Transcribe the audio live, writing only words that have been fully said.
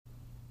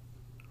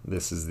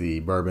This is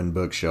the Bourbon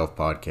Bookshelf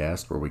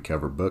podcast where we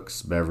cover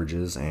books,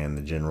 beverages, and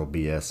the general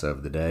BS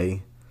of the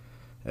day.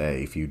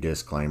 A few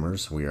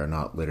disclaimers: we are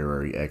not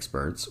literary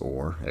experts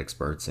or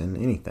experts in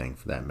anything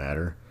for that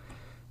matter,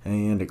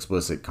 and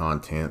explicit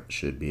content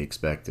should be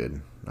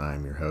expected. I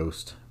am your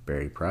host,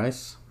 Barry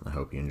Price. I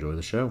hope you enjoy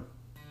the show.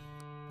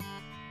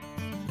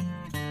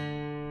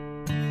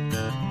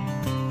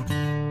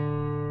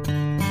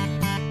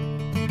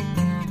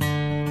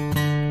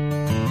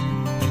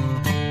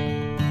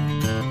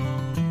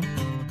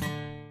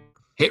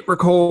 Hit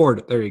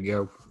record. There you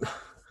go.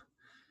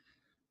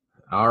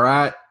 All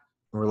right,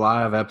 we're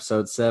live,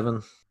 episode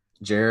 7.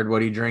 Jared,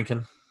 what are you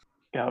drinking?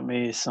 Got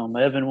me some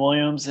Evan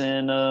Williams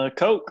and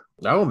Coke.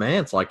 Oh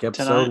man, it's like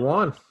episode Tonight.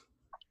 1.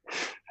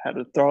 Had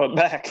to throw it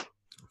back.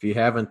 If you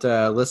haven't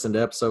listened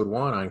to episode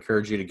 1, I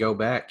encourage you to go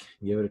back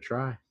and give it a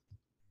try.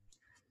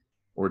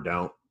 Or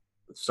don't.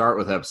 Start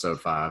with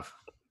episode 5.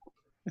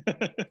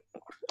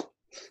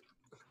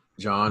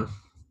 John,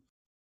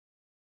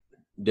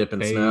 dipping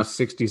Day snuff.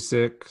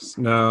 66.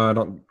 No, I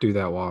don't do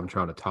that while I'm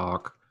trying to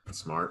talk.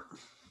 Smart.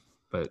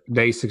 But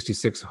day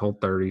 66, whole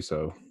 30.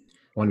 So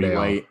one What day are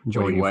I'll you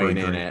join you for a weighing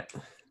in drink. at?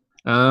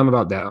 I'm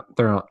about down.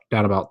 They're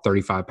down about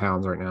 35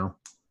 pounds right now.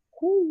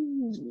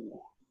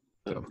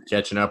 So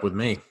Catching up with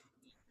me.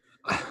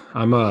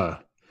 I'm gonna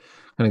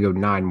go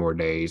 9 more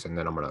days, and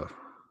then I'm gonna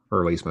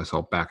release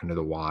myself back into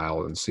the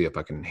wild and see if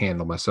I can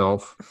handle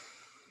myself.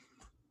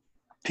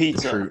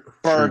 Pizza, True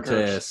burgers,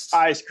 test.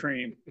 ice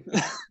cream.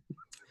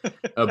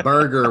 A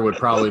burger would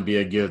probably be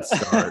a good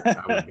start.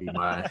 That would be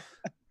my.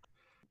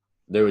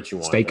 Do what you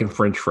want. Steak though. and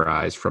French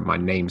fries from my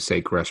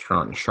namesake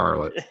restaurant in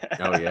Charlotte.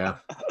 Oh yeah.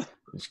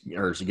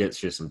 Or she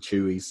gets you some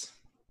Chewies.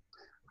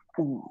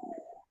 Ooh,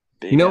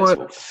 You know what?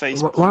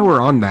 Facebook. While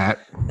we're on that,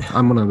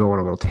 I'm going to go on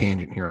a little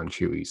tangent here on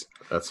Chewies.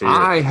 Let's hear it.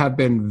 I have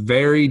been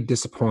very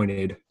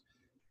disappointed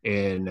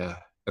in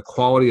the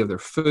quality of their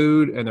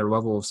food and their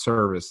level of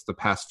service the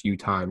past few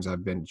times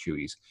I've been to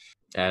Chewies.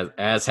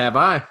 As have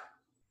I.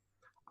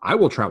 I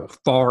will travel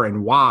far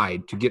and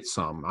wide to get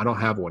some. I don't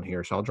have one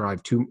here, so I'll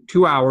drive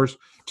two hours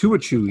to a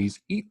Chewies,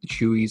 eat the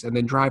Chewies, and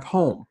then drive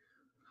home.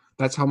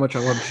 That's how much I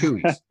love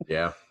Chewies.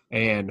 Yeah.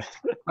 And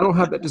I don't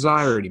have that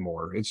desire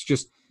anymore. It's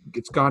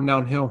gone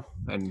downhill,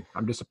 and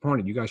I'm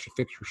disappointed. You guys should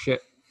fix your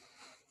shit.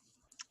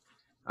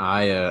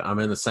 I'm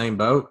in the same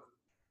boat.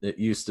 It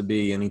used to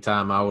be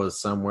anytime I was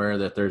somewhere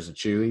that there's a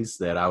Chewies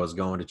that I was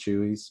going to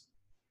Chewies,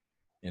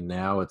 and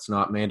now it's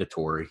not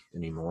mandatory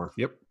anymore.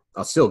 Yep.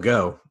 I'll still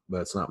go,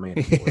 but it's not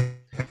mandatory.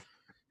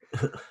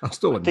 I'll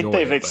still I enjoy think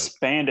they've it, but-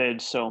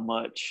 expanded so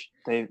much.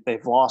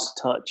 They've lost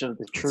touch of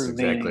the true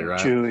exactly meaning right.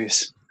 of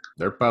Chewies.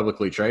 They're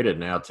publicly traded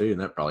now too,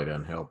 and that probably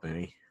doesn't help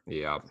any.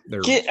 Yeah,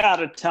 they're, Get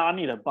out of town. I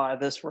need to buy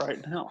this right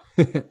now.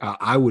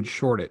 I would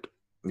short it.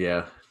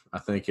 Yeah, I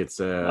think it's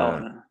Oh,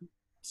 no.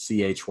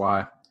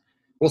 CHY.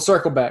 We'll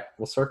circle back.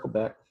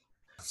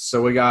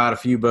 So we got a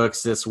few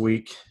books this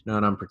week,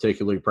 none I'm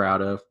particularly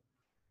proud of.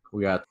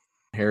 We got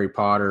Harry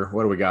Potter.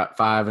 What do we got?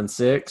 5 and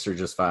 6 or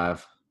just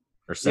 5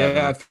 or 7?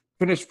 Yeah, I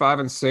finished 5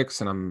 and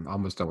 6, and I'm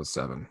almost done with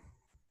 7.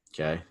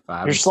 Okay. 5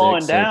 You're and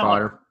slowing 6, Harry down.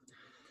 Potter.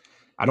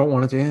 I don't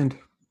want it to end.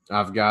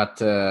 I've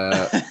got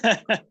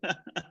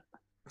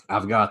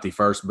I've got the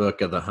first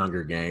book of the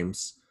Hunger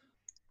Games.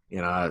 You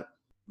know, I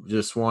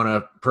just want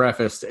to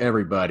preface to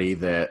everybody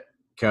that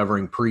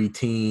covering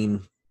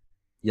preteen,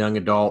 young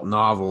adult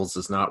novels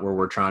is not where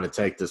we're trying to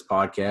take this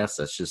podcast.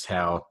 That's just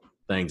how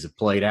things have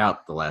played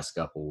out the last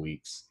couple of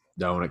weeks.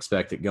 Don't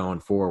expect it going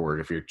forward.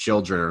 If your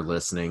children are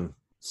listening,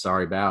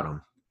 sorry about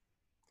them.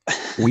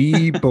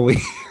 We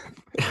believe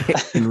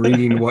in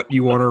reading what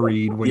you want to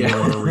read when Yeah. you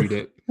want to read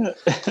it.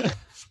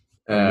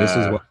 And this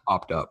is what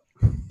popped up.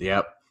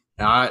 Yep.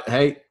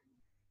 Hey,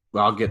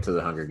 well, I'll get to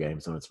the Hunger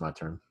Games when it's my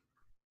turn.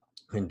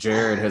 And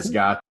Jared has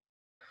got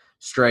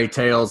Stray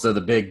Tales of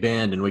the Big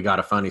Bend, and we got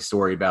a funny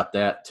story about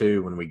that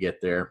too when we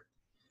get there.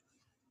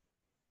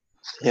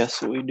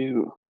 Yes, we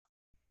do.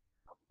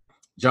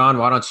 John,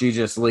 why don't you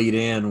just lead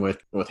in with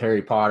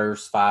Harry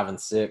Potter's 5 and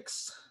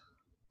 6?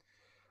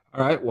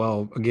 All right.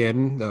 Well,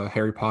 again, the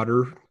Harry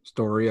Potter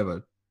story of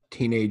a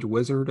teenage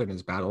wizard and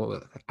his battle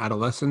with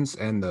adolescence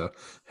and the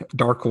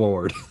Dark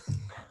Lord.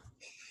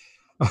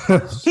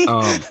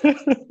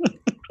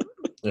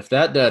 If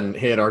that doesn't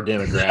hit our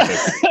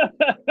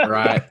demographic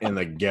right in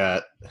the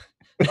gut,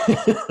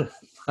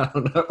 I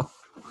don't know.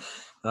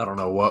 I don't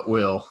know what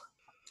will.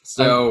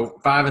 So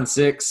 5 and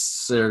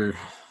 6 are.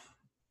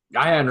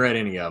 I hadn't read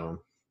any of them.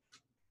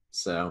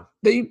 So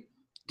They,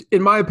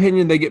 in my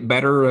opinion, they get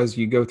better as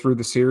you go through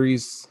the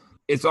series.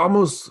 It's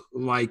almost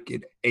like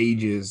it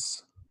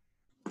ages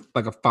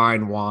like a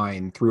fine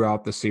wine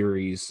throughout the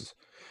series.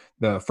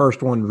 The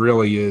first one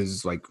really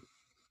is like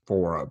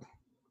for a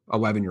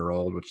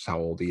 11-year-old, which is how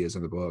old he is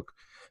in the book.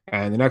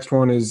 And the next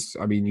one is,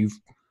 I mean,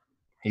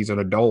 he's an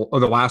adult. Or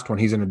the last one,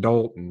 he's an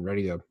adult and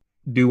ready to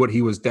do what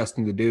he was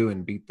destined to do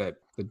and beat the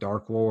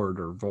Dark Lord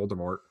or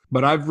Voldemort.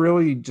 But I've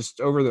really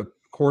just over the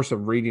course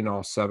of reading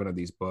all 7 of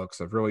these books,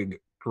 I've really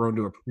grown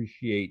to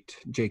appreciate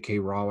J.K.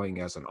 Rowling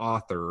as an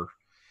author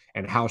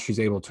and how she's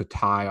able to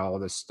tie all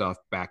this stuff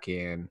back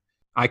in.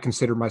 I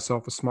consider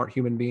myself a smart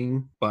human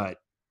being, but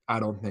I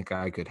don't think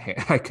I could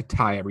I could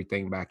tie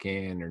everything back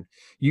in and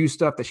use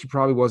stuff that she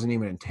probably wasn't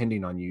even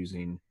intending on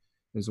using.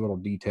 There's little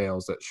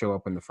details that show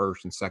up in the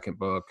first and second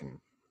book and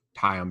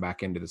tie them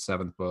back into the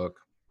seventh book.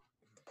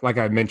 Like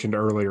I mentioned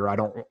earlier,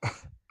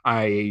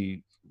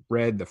 I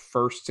read the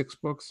first 6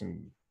 books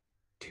in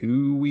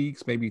 2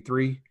 weeks, maybe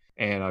 3,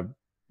 and I've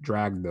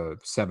dragged the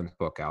 7th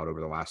book out over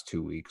the last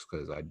 2 weeks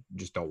because I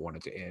just don't want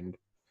it to end.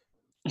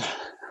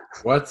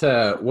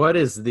 What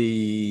is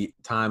the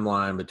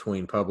timeline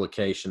between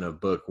publication of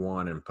book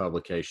 1 and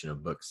publication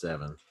of book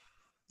 7?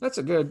 That's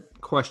a good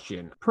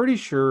question. Pretty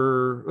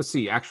sure. Let's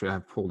see. Actually, I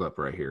have pulled up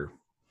right here.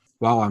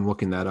 While I'm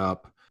looking that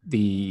up,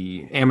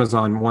 the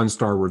Amazon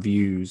 1-star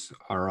reviews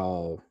are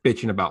all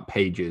bitching about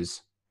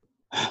pages.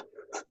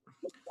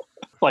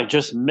 Like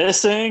just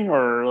missing,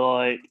 or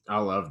like I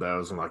love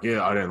those. I'm like,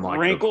 yeah, I didn't like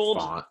wrinkled.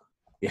 the font.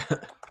 Yeah,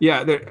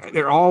 yeah,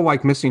 they're all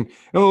like missing.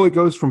 Oh, it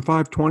goes from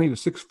 520 to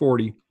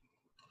 640.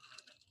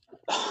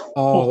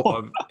 All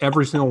of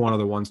every single one of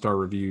the 1-star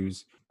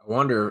reviews. I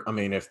wonder. I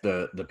mean, if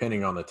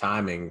depending on the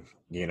timing,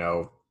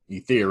 you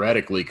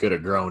theoretically could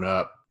have grown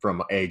up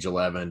from age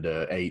 11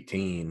 to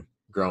 18,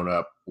 grown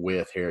up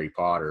with Harry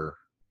Potter.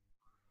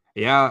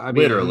 Yeah, I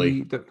mean,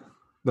 literally.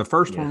 The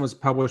first one was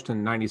published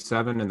in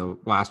 97 and the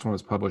last one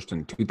was published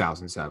in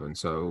 2007.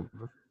 So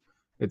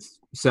it's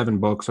 7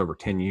 books over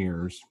 10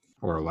 years,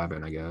 or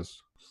 11, I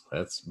guess.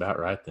 That's about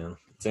right then.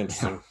 It's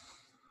interesting.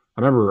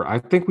 Yeah. I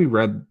think we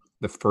read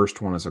the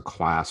first one as a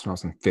class when I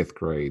was in 5th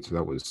grade. So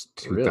that was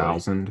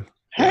 2000. Really?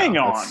 Hang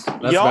on.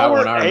 That's Y'all about were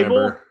when I able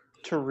remember.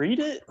 to read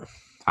it?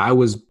 I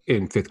was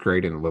in 5th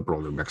grade in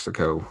Liberal, New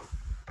Mexico.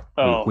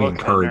 Oh, we okay,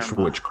 encouraged never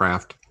mind.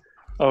 witchcraft.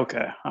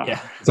 Okay. Yeah.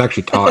 It's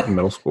actually taught in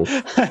middle school.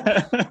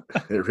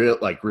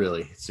 It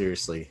really,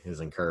 seriously is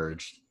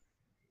encouraged.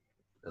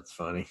 That's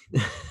funny.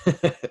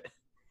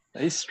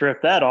 They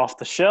stripped that off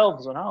the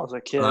shelves when I was a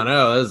kid. I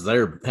know.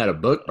 They had a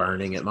book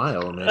burning at my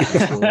elementary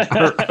school.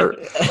 I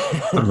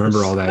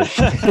remember all that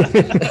shit.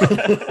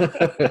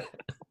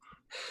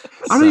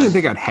 I don't even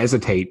think I'd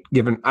hesitate,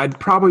 given I'd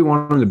probably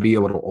want them to be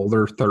a little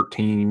older,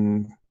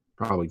 13,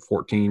 probably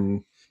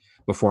 14,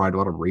 before I'd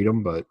let them read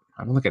them. But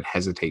I don't think I'd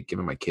hesitate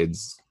giving my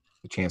kids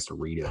a chance to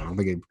read it. I don't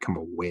think I'd become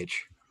a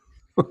witch.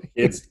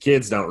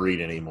 Kids don't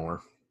read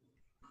anymore.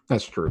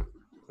 That's true.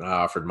 I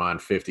offered mine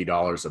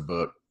 $50 a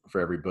book for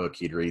every book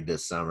he'd read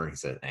this summer. He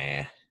said,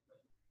 "Nah,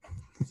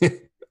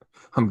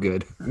 I'm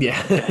good."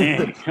 yeah."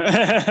 Dang.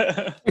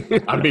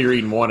 I'd be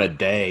reading one a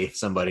day. If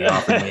somebody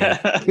offered me. How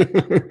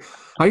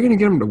are you going to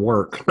get them to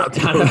work? Not to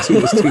go to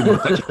this too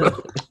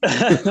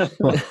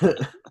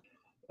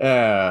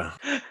much.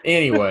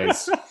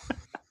 Anyways,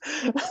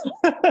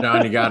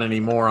 John, you got any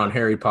more on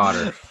Harry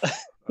Potter?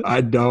 I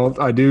don't.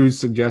 I do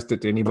suggest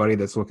it to anybody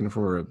that's looking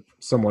for a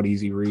somewhat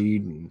easy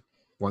read and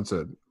wants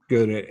a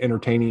good,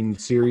 entertaining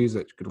series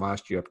that could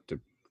last you up to,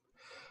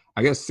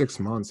 I guess, 6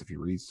 months if you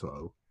read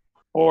slow.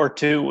 Or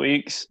 2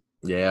 weeks.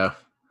 Yeah.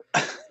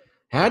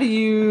 How do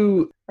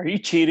you? Are you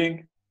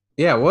cheating?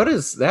 Yeah.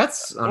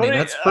 That's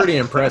pretty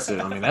impressive.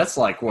 I mean, that's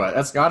like what?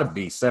 That's got to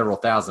be several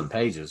thousand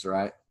pages,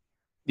 right?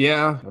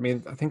 Yeah. I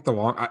mean, I think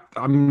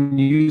I'm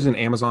using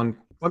Amazon.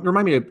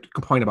 Remind me to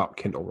complain about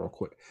Kindle real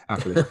quick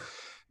after this.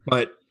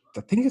 But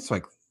I think it's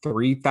like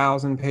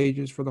 3,000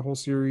 pages for the whole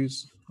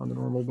series on the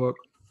normal book.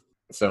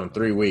 So in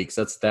 3 weeks,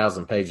 that's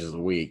 1,000 pages a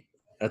week.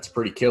 That's a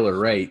pretty killer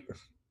rate.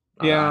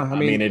 Yeah, I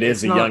mean, it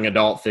is a young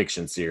adult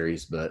fiction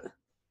series, but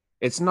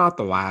it's not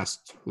The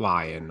Last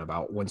Lion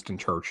about Winston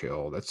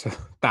Churchill. That's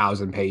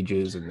 1,000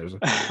 pages, and there's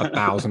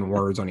 1,000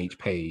 words on each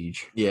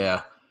page.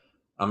 yeah.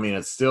 I mean,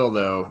 it's still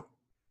though.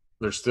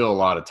 There's still a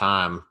lot of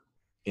time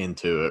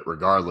into it,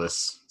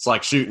 regardless. It's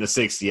like shooting a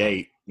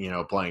 68.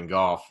 Playing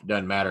golf. It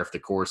doesn't matter if the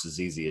course is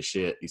easy as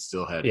shit. You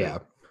still had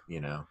to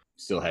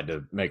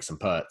make some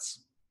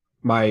putts.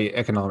 My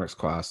economics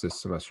class this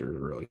semester is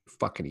really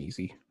fucking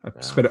easy. I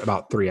spent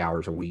about 3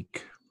 hours a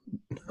week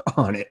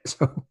on it.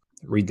 So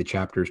read the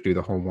chapters, do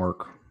the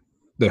homework.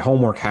 The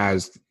homework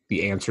has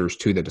the answers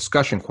to the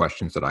discussion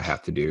questions that I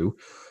have to do.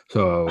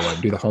 So I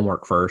do the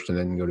homework first and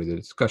then go to the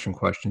discussion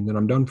questions, and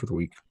I'm done for the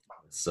week.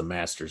 It's a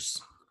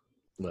master's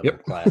level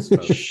class.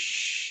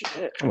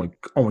 Shit. Only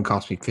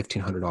cost me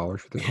 $1,500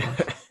 for this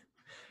class.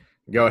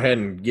 Go ahead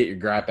and get your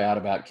gripe out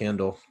about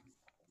Kindle.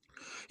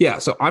 Yeah,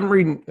 so I'm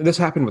reading, this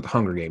happened with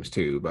Hunger Games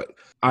too, but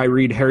I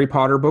read Harry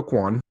Potter book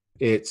 1.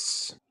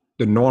 It's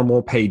the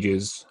normal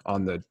pages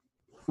on the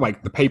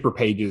paper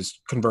pages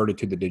converted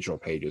to the digital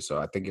pages. So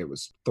I think it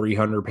was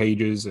 300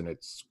 pages and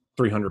it's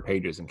 300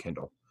 pages in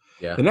Kindle.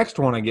 Yeah. The next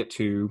one I get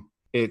to,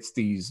 it's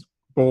these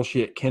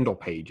bullshit Kindle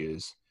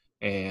pages,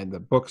 and the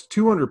book's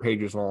 200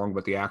 pages long,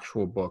 but the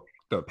actual book,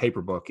 the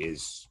paper book,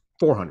 is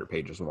 400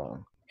 pages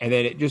long. And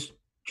then it just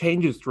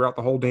changes throughout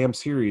the whole damn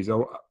series.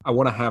 I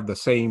want to have the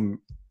same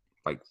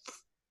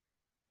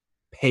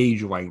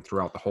page length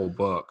throughout the whole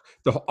book,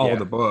 all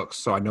the books,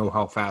 so I know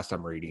how fast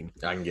I'm reading.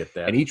 I can get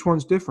that. And each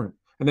one's different.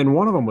 And then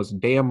one of them was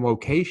damn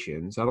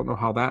locations. I don't know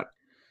how that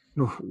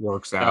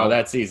works out. Oh,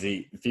 that's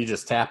easy. If you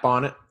just tap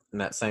on it, in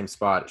that same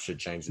spot, it should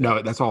change that.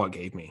 No, that's all it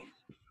gave me.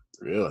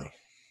 Really?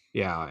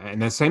 Yeah,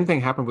 and the same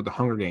thing happened with the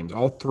Hunger Games.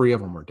 All three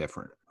of them were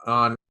different.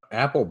 On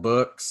Apple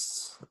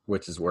Books,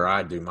 which is where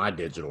I do my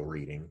digital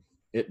reading,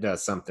 it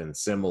does something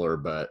similar,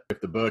 but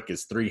if the book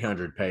is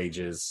 300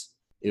 pages,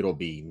 it'll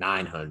be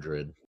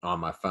 900 on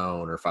my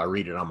phone, or if I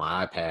read it on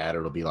my iPad,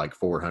 it'll be like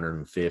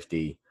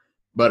 450.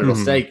 But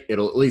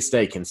it'll at least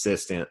stay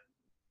consistent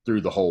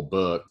through the whole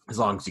book, as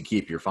long as you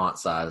keep your font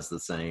size the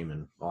same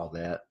and all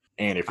that.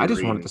 And if you're I just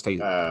reading, want it to stay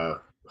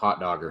hot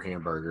dog or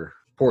hamburger,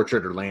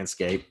 portrait or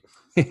landscape.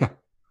 Yeah.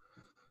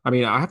 I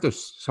mean, I have to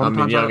sometimes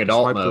I'm in young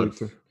adult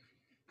mode.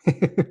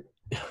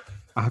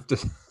 I have to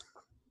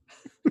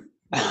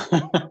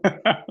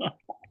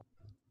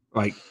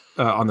like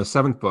on the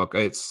 7th book,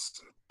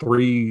 it's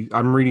 3.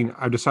 I'm reading.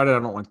 I've decided I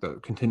don't like the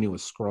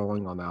continuous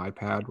scrolling on the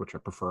iPad, which I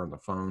prefer on the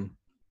phone.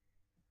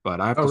 But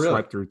I have to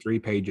swipe through 3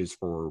 pages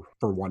for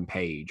 1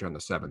 page on the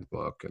 7th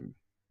book, and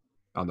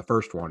on the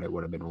first one, it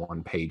would have been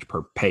 1 page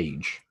per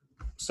page.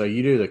 So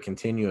you do the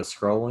continuous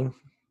scrolling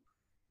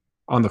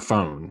on the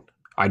phone.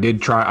 I did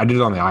it on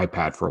the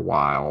iPad for a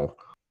while.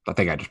 I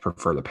think I just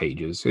prefer the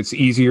pages. It's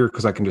easier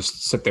because I can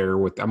just sit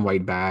there I'm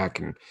laid back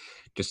and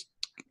just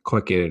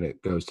click it and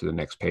it goes to the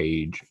next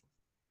page.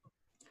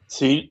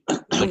 See,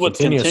 with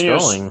continuous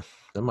scrolling,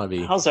 that might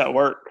be. How's that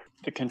work?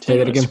 The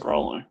continuous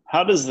scrolling.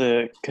 How does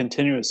the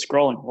continuous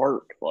scrolling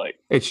work? Like,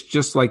 it's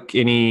just like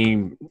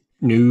any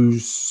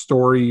news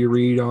story you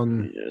read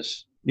on.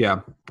 Yes.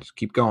 Yeah, just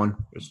keep going.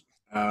 Just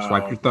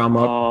swipe your thumb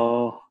up.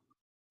 Oh,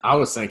 I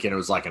was thinking it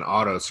was like an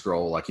auto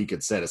scroll, like you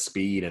could set a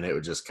speed and it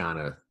would just kind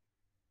of.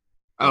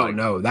 Oh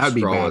no, that would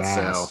be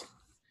badass.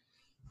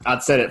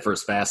 I'd set it for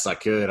as fast as I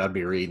could. I'd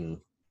be reading.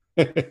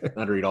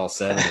 I'd read all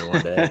 7 in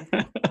one day.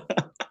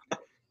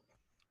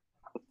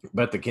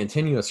 But the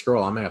continuous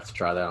scroll, I may have to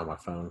try that on my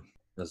phone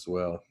as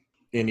well.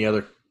 Any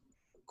other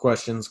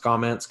questions,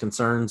 comments,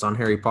 concerns on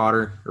Harry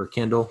Potter or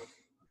Kindle?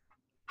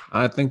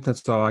 I think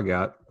that's all I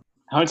got.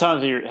 How many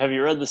times have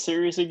you read the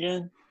series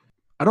again?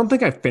 I don't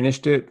think I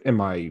finished it in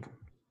my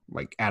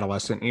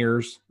adolescent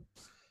years,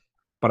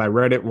 but I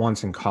read it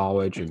once in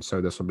college, and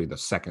so this will be the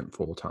second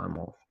full time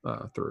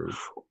through.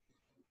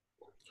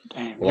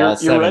 Damn, well, all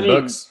 7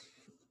 books.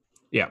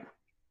 Yeah,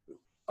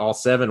 all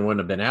 7 wouldn't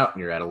have been out in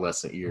your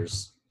adolescent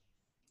years.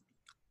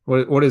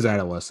 What is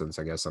adolescence?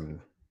 I guess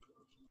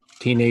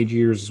teenage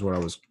years is what I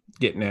was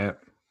getting at.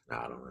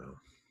 I don't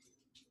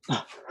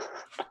know.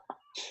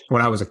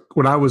 When I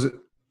was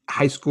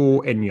high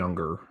school and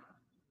younger,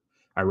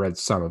 I read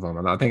some of them,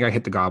 and I think I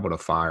hit the Goblet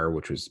of Fire,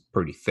 which was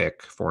pretty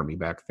thick for me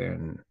back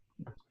then.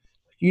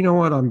 You know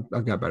what?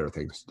 I've got better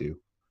things to do.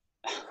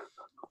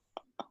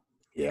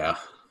 Yeah,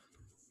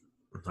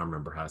 I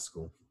remember high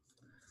school.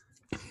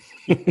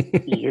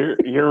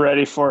 You're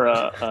ready for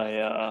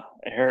a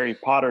Harry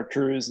Potter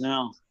cruise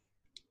now.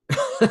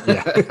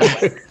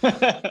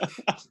 Yeah.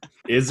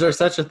 Is there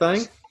such a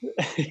thing?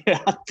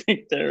 Yeah, I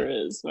think there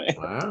is, man.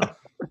 Wow.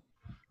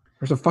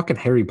 There's a fucking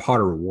Harry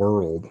Potter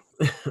world.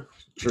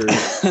 True. Go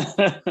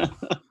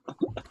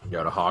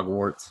to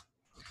Hogwarts.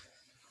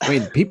 I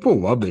mean, people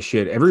love this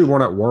shit.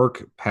 Everyone at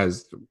work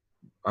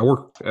I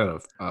work at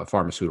a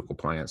pharmaceutical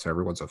plant, so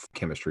everyone's a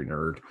chemistry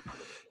nerd.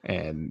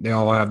 And they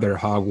all have their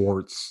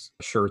Hogwarts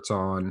shirts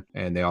on,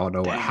 and they all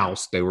know what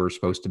house they were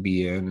supposed to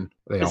be in.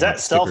 Is that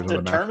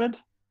self-determined?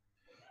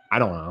 I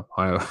don't know.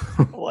 I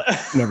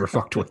never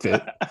fucked with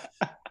it.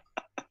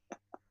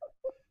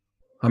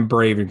 I'm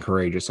brave and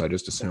courageous. I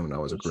just assumed I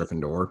was a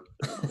Gryffindor.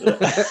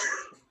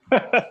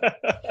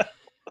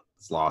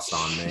 It's lost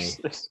on me.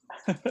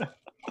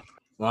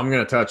 Well, I'm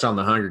going to touch on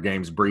the Hunger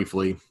Games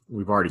briefly.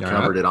 We've already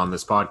covered it on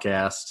this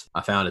podcast. I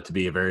found it to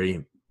be a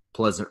very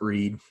pleasant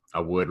read.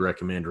 I would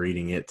recommend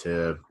reading it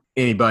to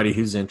anybody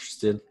who's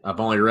interested. I've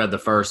only read the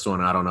first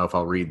one. I don't know if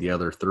I'll read the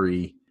other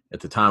 3. At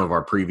the time of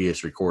our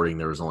previous recording,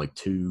 there was only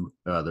 2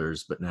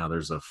 others, but now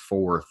there's a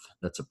 4th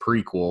that's a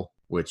prequel,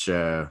 which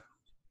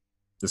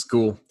is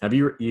cool. Did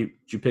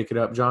you pick it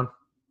up, John?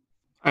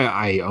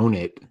 I own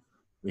it.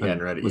 You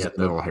hadn't read it yet.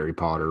 Little Harry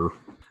Potter.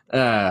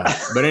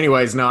 But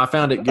anyways, no, I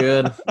found it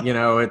good. You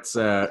know, it's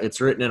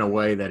written in a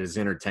way that is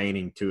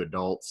entertaining to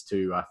adults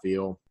too. I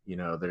feel, you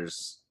know,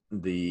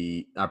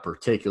 I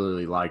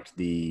particularly liked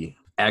the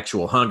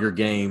actual Hunger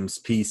Games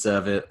piece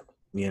of it.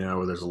 You know,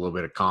 where there's a little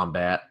bit of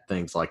combat,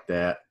 things like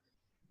that,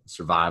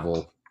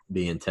 survival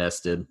being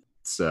tested.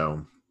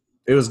 So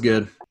it was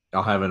good.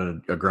 I'll have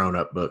a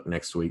grown-up book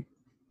next week.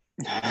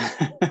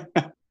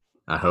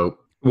 I hope.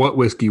 What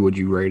whiskey would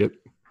you rate it?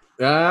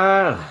 It's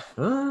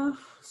a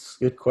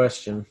good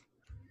question.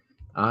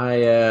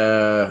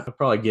 I'd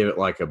probably give it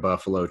like a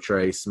Buffalo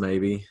Trace,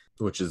 maybe,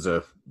 which is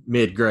a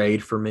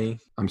mid-grade for me.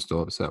 I'm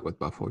still upset with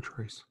Buffalo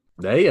Trace.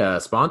 They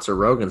sponsor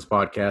Rogan's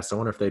podcast. I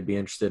wonder if they'd be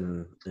interested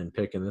in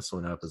picking this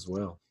one up as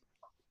well.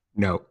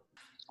 No.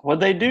 What'd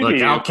they do Look, to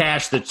you? I'll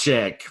cash the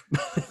check.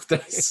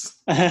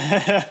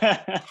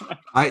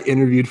 I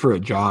interviewed for a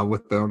job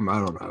with them, I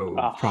don't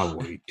know,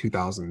 probably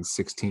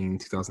 2016,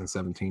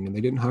 2017, and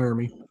they didn't hire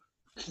me.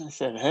 I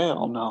said,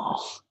 hell no.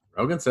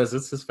 Rogan says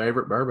it's his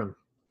favorite bourbon.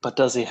 But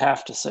does he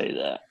have to say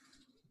that?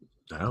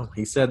 No,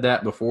 he said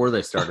that before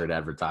they started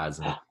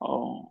advertising it.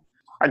 Oh,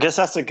 I guess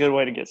that's a good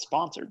way to get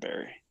sponsored,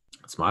 Barry.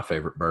 It's my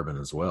favorite bourbon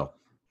as well.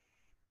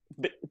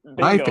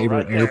 My Bingo favorite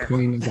right there.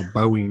 airplane is a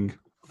Boeing.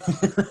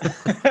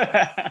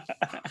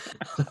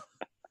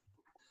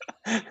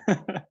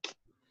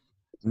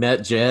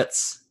 Met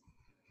jets.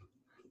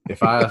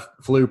 If I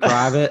flew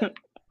private,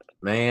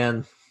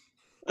 man,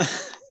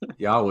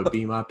 y'all would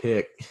be my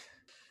pick.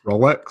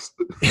 Rolex.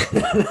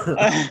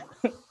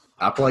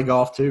 I play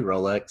golf too,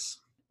 Rolex.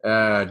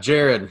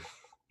 Jared,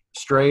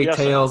 Stray Yes,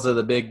 sir. Tales of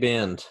the Big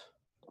Bend.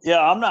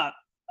 Yeah, I'm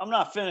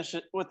not finished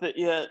with it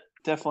yet.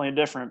 Definitely a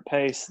different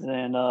pace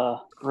than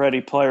Ready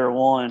Player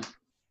One,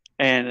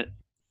 and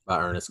By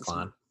Ernest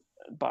Cline.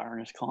 by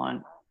Ernest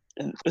Cline.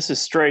 And this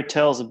is Stray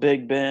Tales of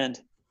Big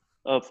Bend,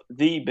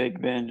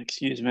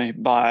 excuse me,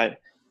 by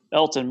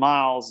Elton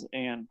Miles,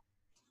 and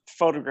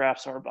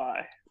photographs are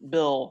by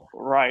Bill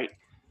Wright.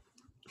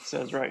 It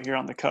says right here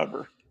on the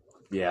cover.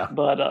 Yeah.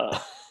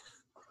 But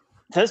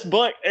this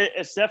book,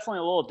 it's definitely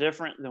a little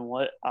different than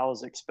what I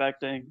was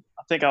expecting.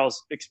 I think I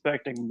was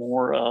expecting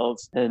more of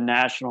a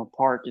national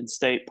park and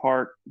state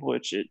park,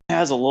 which it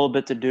has a little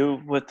bit to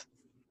do with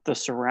the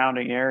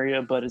surrounding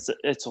area, but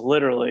it's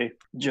literally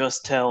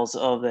just tales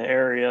of the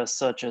area,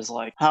 such as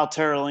like how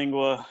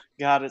Terralingua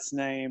got its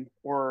name,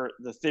 or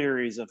the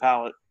theories of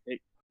how it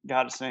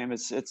got its name.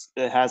 It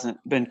hasn't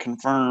been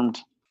confirmed.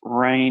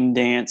 Rain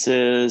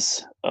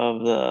dances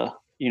of the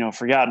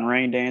forgotten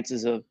rain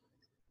dances of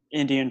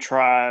Indian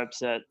tribes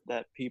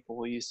that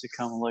people used to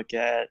come look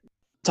at.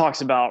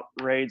 Talks about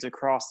raids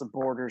across the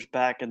borders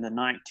back in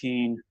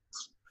the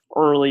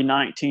early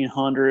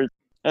 1900s.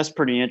 That's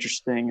pretty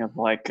interesting. Of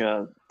like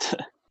I'm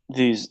in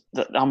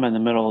the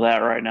middle of that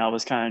right now. It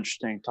was kind of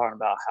interesting talking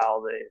about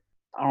how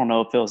I don't know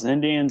if it was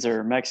Indians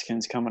or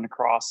Mexicans coming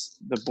across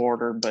the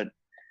border, but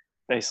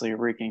basically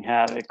wreaking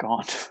havoc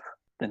on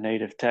the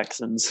native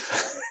Texans.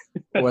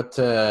 What?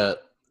 Those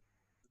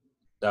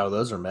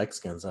are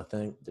Mexicans, I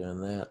think, doing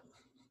that.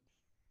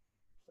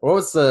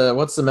 What's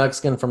the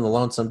Mexican from the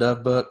Lonesome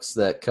Dove books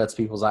that cuts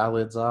people's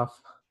eyelids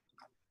off?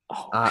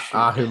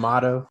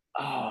 Ahumado.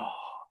 Oh,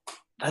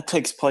 that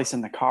takes place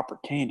in the Copper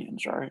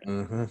Canyons, right?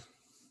 Mm-hmm.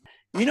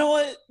 You know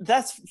what?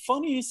 That's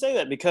funny you say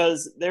that,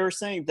 because they were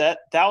saying that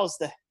was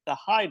the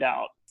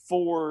hideout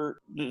for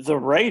the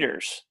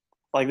Raiders.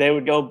 Like they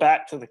would go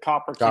back to the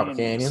Copper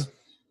Canyon.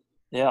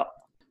 Yeah.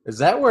 Is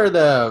that where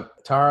the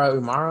Tara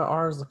Umara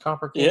are? Is the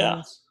Copper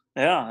Canyons?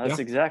 Yeah, that's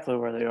exactly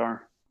where they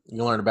are.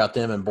 You learn about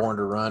them in Born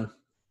to Run,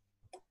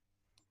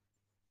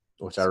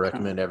 which I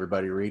recommend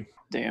everybody read.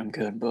 Damn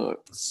good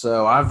book.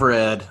 So I've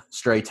read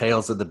Stray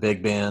Tales of the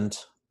Big Bend.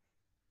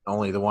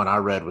 Only the one I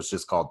read was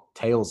just called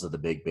Tales of the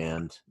Big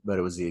Bend, but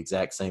it was the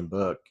exact same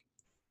book.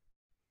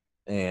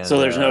 And so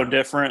there's no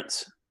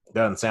difference?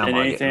 Doesn't sound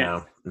like anything?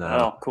 it, no.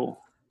 Oh,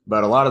 cool.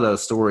 But a lot of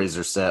those stories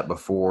are set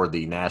before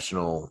the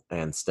national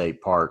and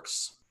state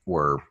parks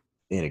were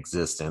in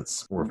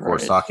existence. We're, of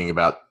course, talking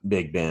about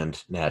Big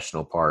Bend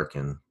National Park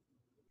and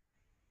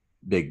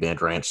Big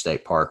Bend Ranch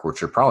State Park,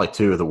 which are probably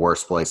two of the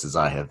worst places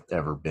I have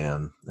ever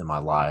been in my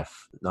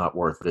life. Not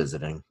worth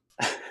visiting.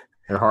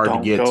 They're hard to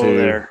get to.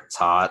 There. It's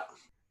hot.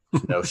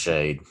 No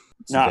shade.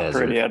 It's not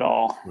pretty at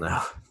all. No.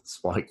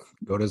 It's like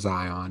go to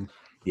Zion.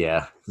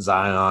 Yeah,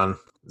 Zion,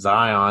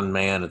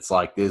 man, it's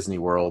like Disney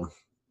World.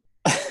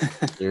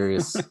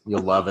 Serious.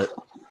 You'll love it.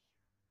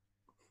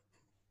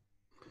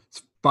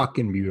 It's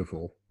fucking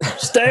beautiful.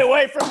 Stay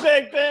away from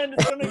Big Bend.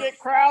 It's going to get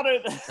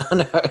crowded.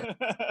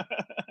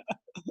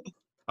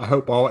 I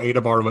hope all 8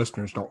 of our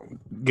listeners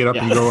don't get up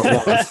and go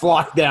at once.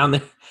 Flock down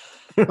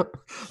there.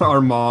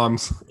 Our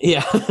moms.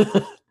 Yeah.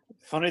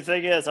 Funny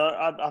thing is,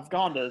 I've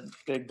gone to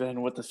Big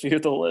Bend with a few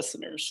of the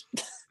listeners.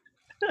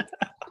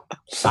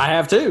 I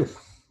have too.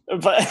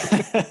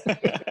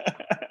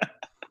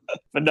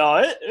 But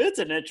no, it's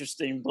an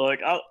interesting book.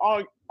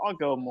 I'll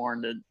go more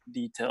into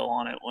detail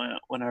on it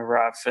whenever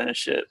I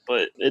finish it.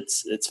 But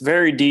it's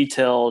very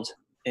detailed,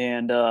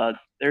 and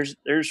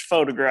there's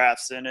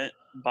photographs in it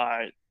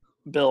by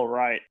Bill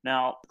Wright.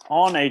 Now,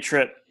 on a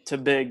trip to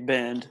Big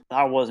Bend,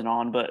 I wasn't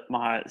on, but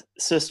my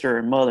sister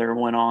and mother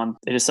went on.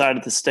 They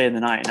decided to stay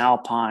the night in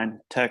Alpine,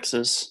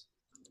 Texas,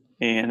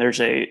 and there's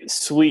a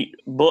sweet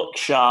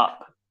bookshop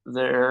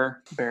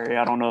there. Barry,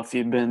 I don't know if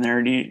you've been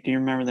there. Do you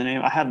remember the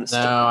name? I have this.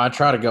 No, I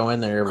try to go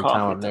in there every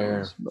time I'm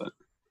there.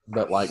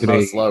 But like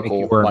most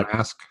local, wear like a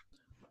mask?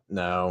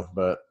 No,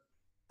 but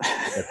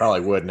they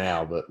probably would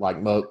now. But like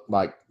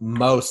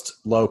most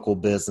local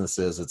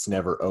businesses, it's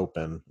never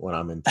open when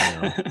I'm in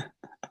town,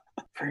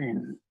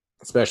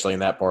 especially in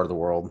that part of the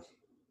world.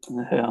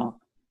 Yeah,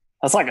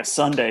 that's like a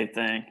Sunday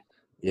thing.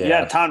 Yeah, you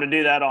have time to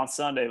do that on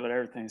Sunday, but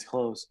everything's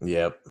closed.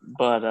 Yep.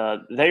 But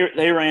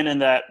they ran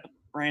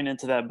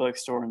into that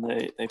bookstore, and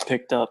they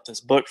picked up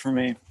this book for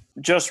me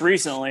just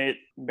recently.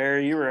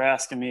 Barry, you were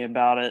asking me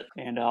about it,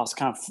 and I was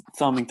kind of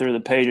thumbing through the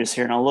pages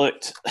here, and I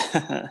looked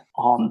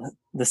on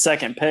the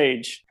second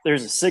page.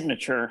 There's a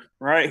signature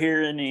right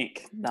here in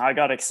ink. Now I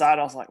got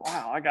excited. I was like,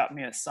 wow, I got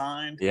me a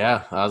signed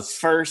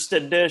first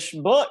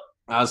edition book.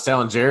 I was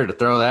telling Jared to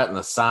throw that in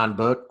the signed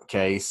book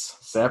case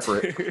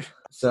separate.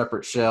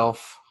 separate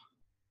shelf,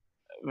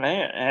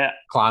 Man,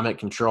 climate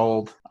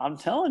controlled. I'm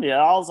telling you,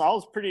 I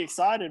was pretty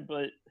excited,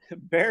 but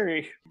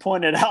Barry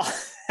pointed out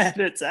that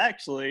it's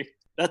actually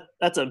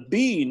that's a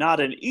B, not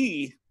an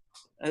E.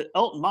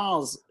 Elton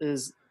Miles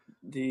is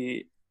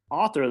the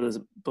author of this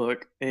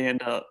book,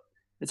 and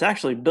it's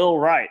actually Bill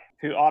Wright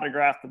who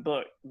autographed the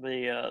book,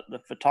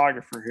 the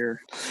photographer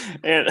here,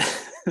 and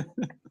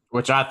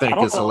Which I think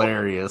is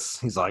hilarious.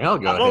 He's like, I'll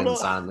go ahead and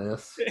sign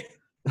this.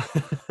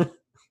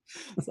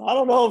 So I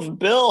don't know if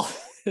Bill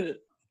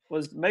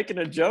was making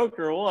a joke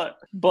or what,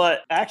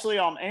 but actually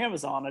on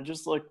Amazon, I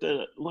just looked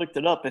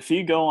it up. If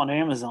you go on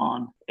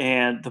Amazon,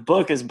 and the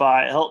book is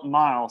by Elton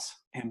Miles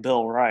and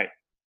Bill Wright.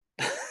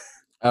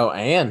 Oh,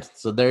 and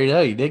so there you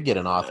go. You did get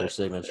an author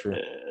signature.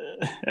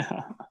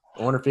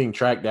 I wonder if you can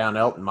track down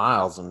Elton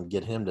Miles and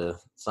get him to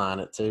sign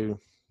it too.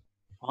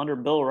 Under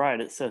Bill Wright,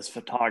 it says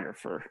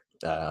photographer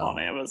on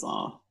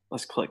Amazon.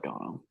 Let's click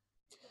on him.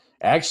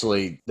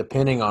 Actually,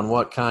 depending on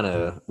what kind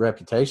of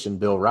reputation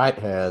Bill Wright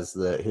has,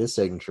 that his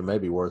signature may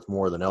be worth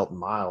more than Elton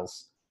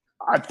Miles.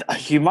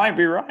 You might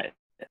be right.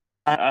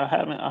 I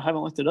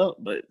haven't looked it up,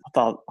 but I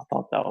thought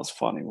that was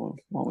funny when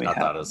we. I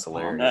thought it was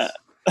hilarious.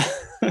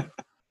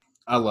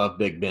 I love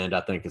Big Bend. I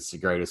think it's the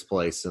greatest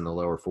place in the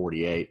lower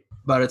 48.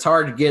 But it's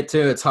hard to get to.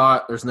 It's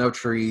hot. There's no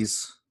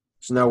trees.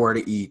 There's nowhere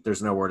to eat.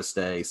 There's nowhere to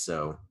stay.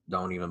 So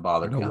don't even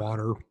bother. No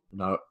water.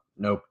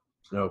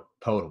 No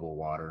potable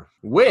water.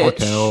 Which,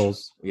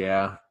 hotels.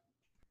 Yeah.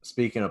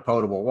 Speaking of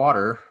potable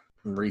water,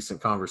 in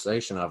recent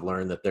conversation, I've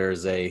learned that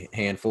there's a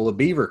handful of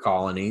beaver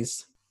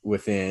colonies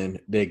within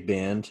Big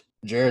Bend.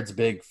 Jared's a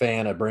big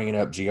fan of bringing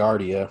up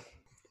Giardia.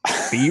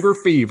 Beaver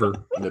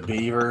fever. The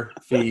beaver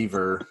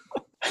fever.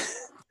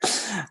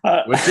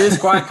 Which is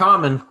quite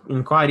common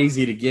and quite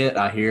easy to get,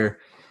 I hear.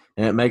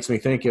 And it makes me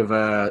think of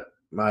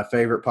my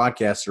favorite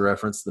podcast to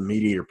reference, the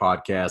Meat Eater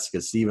podcast,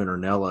 because Steven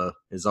Ornella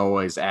is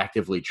always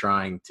actively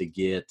trying to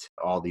get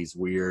all these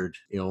weird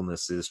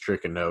illnesses,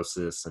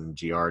 trichinosis and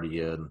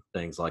Giardia and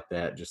things like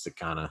that, just to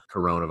kind of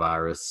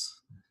coronavirus,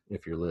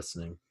 if you're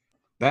listening.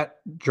 That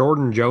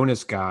Jordan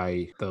Jonas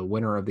guy, the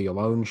winner of the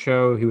Alone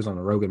show, he was on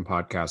the Rogan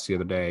podcast the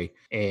other day,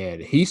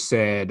 and he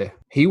said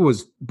he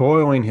was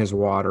boiling his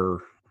water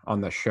on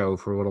the show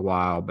for a little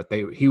while, but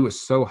he was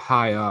so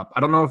high up. I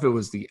don't know if it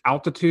was the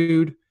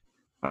altitude.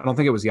 I don't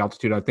think it was the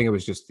altitude. I think it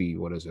was just the,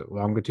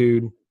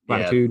 latitude?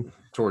 Yeah,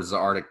 towards the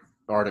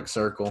Arctic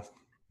Circle.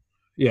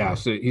 Yeah,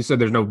 so he said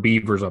there's no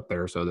beavers up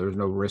there, so there's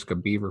no risk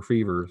of beaver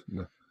fever.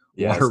 The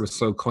water was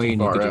so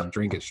clean you could just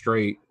drink it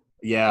straight.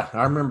 Yeah,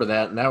 I remember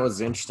that, and that was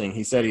interesting.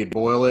 He said he'd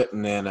boil it,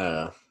 and then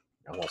I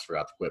almost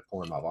forgot to quit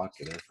pouring my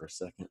vodka there for a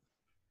second.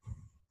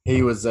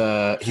 He would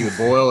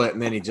boil it,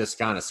 and then he just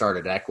kind of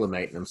started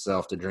acclimating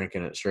himself to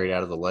drinking it straight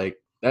out of the lake.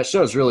 That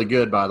show's really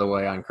good, by the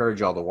way. I encourage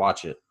y'all to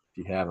watch it if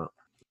you haven't.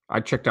 I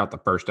checked out the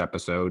first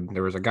episode.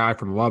 There was a guy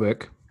from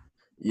Lubbock.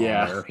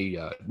 Yeah. He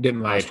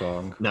didn't last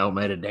long. No,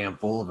 made a damn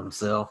fool of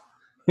himself.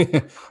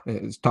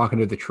 He's talking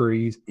to the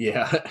trees.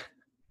 Yeah.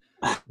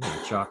 I'm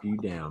gonna chop you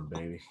down,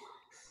 baby.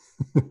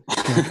 Can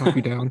I chop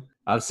you down?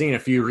 I've seen a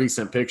few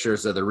recent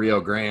pictures of the Rio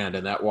Grande,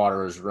 and that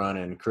water is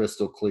running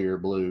crystal clear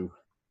blue.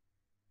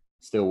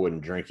 Still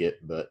wouldn't drink it,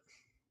 but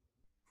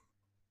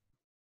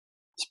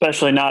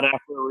especially not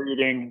after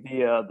reading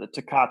the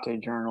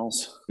Tecate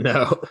journals.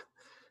 No.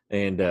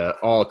 And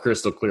all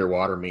crystal clear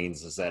water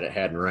means is that it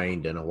hadn't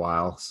rained in a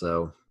while,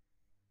 so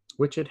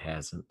which it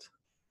hasn't.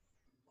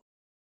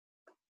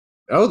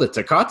 Oh, the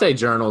Tecate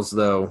journals,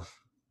 though,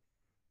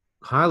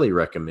 highly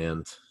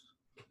recommend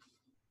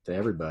to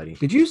everybody.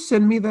 Did you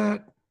send me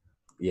that?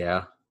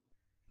 Yeah,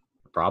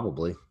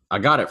 probably. I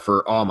got it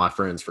for all my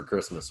friends for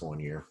Christmas one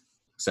year,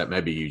 except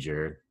maybe you,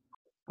 Jared.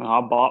 Well,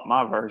 I bought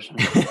my version.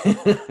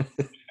 I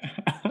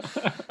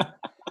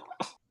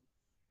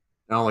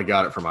only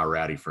got it for my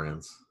rowdy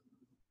friends.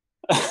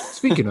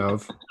 Speaking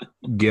of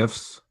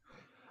gifts,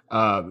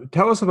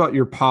 tell us about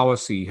your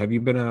policy. Have you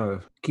been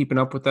keeping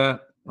up with that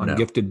on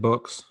gifted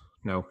books?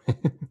 No.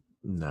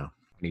 No. I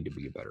need to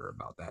be better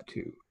about that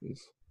too.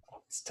 It's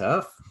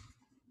tough.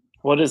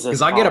 What is this?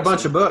 Because I get a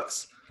bunch of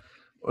books.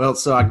 Well,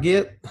 so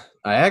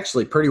I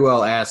actually pretty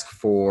well ask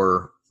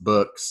for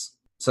books.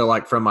 So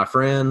like from my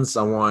friends,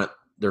 I want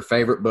their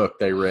favorite book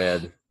they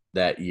read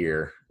that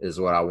year is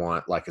what I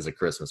want, like as a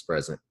Christmas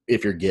present.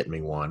 If you're getting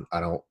me one,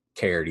 I don't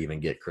care to even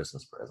get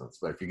Christmas presents,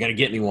 but if you're going to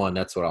get me one,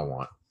 that's what I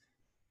want.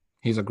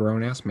 He's a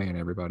grown-ass man,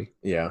 everybody.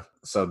 Yeah.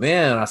 So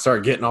then I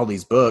started getting all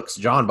these books.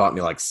 John bought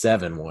me like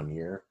 7 one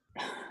year.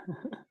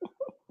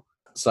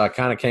 So I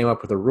kind of came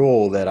up with a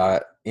rule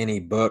that any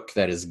book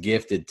that is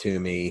gifted to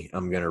me,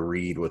 I'm going to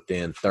read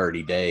within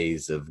 30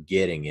 days of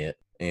getting it.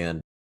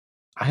 And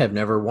I have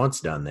never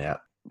once done that.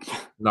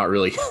 Not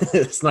really.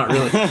 It's not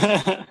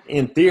really.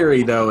 In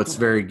theory, though, it's a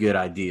very good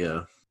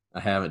idea. I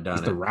haven't done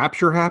it. Is the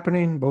rapture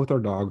happening? Both our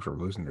dogs are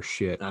losing their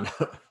shit. I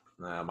know.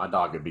 No, my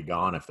dog would be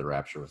gone if the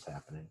rapture was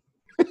happening.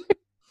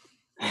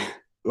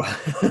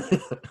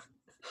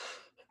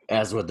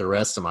 As with the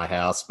rest of my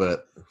house,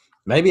 but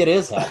maybe it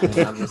is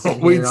happening.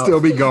 We'd still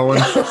be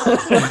going.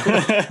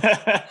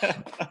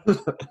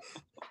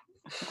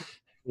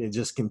 you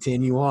just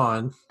continue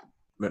on.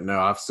 But no,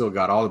 I've still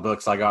got all the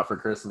books I got for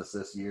Christmas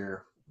this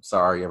year.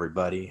 Sorry,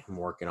 everybody. I'm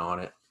working on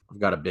it. I've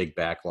got a big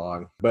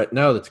backlog. But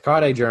no, the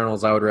Tecate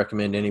Journals I would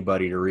recommend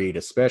anybody to read,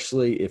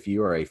 especially if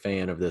you are a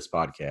fan of this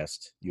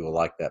podcast. You will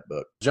like that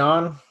book.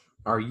 John,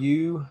 are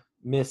you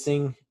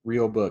missing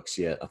real books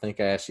yet? I think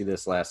I asked you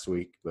this last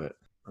week, or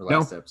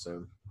last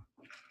episode.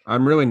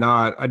 I'm really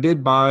not. I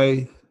did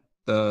buy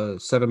the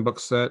 7-book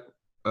set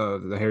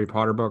of the Harry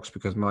Potter books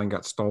because mine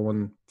got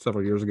stolen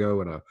several years ago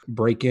in a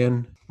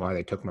break-in. Why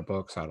they took my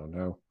books, I don't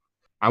know.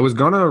 I was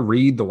gonna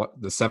read the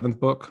 7th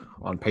book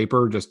on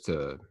paper just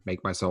to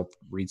make myself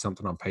read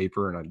something on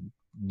paper, and I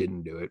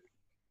didn't do it.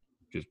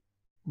 Just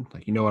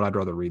like, you know what? I'd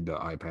rather read the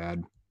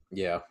iPad.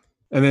 Yeah.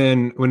 And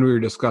then when we were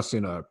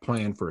discussing a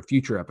plan for a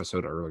future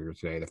episode earlier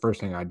today, the first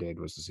thing I did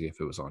was to see if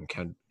it was on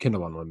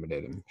Kindle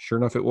Unlimited, and sure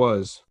enough, it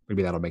was.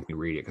 Maybe that'll make me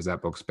read it because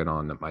that book's been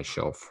on my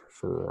shelf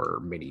for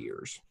many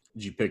years.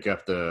 Did you pick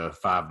up the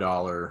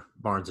 $5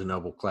 Barnes &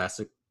 Noble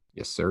Classic?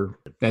 Yes, sir.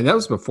 And that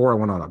was before I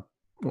went on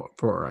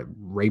I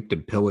raped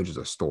and pillaged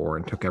a store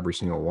and took every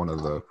single one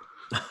of the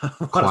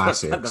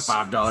classics. The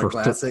 $5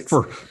 classics?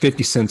 For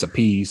 50 cents a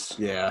piece.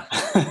 Yeah.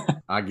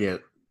 I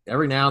get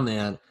every now and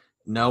then,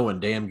 knowing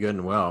damn good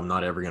and well I'm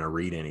not ever going to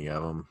read any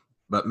of them.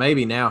 But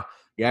maybe now,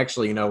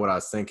 you know what I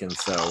was thinking.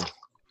 So,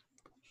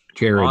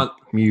 Jared,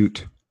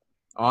 mute.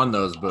 On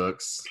those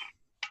books,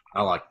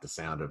 I like the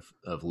sound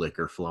of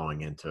liquor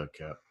flowing into a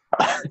cup.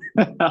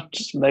 I'm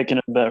just making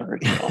a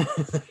beverage.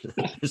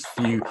 Just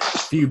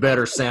few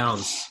better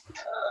sounds.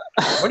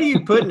 What are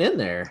you putting in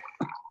there?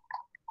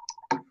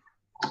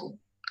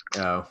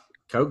 Oh,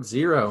 Coke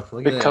Zero.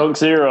 Look at that. Coke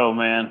Zero,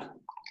 man.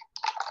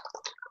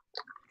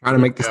 Trying to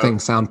make this thing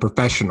sound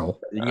professional.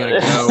 You're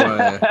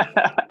gonna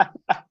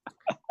go.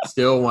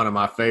 Still one of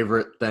my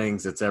favorite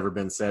things that's ever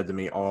been said to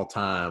me all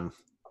time.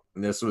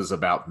 And this was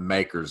about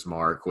Maker's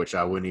Mark, which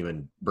I wouldn't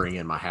even bring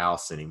in my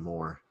house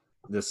anymore.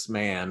 This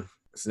man,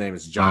 his name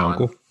is John. My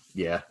uncle?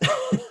 Yeah.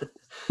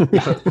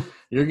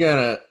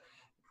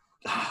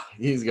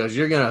 He goes,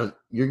 you're gonna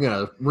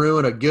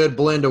ruin a good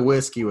blend of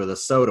whiskey with a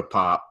soda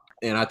pop.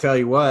 And I tell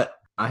you what,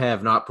 I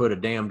have not put a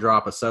damn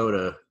drop of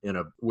soda in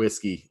a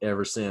whiskey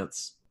ever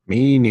since.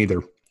 Me neither.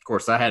 Of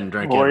course, I hadn't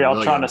drank. What are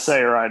y'all trying to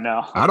say right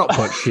now? I don't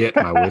put shit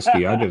in my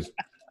whiskey. I just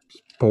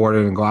pour it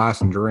in a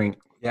glass and drink.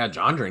 Yeah,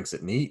 John drinks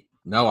it neat.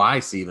 No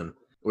ice even,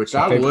 which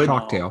My I favorite would.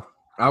 cocktail.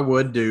 I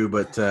would do,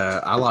 but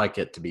I like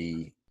it to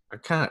be.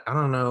 I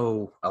don't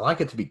know. I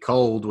like it to be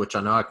cold, which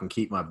I know I can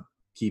keep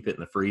it in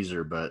the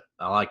freezer, but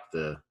I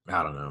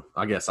don't know.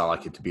 I guess I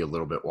like it to be a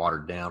little bit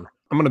watered down.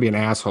 I'm going to be an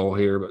asshole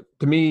here, but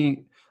to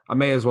me, I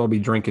may as well be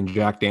drinking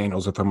Jack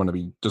Daniels if I'm going to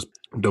be just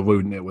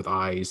diluting it with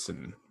ice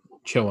and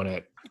chilling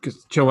it.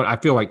 Because I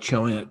feel like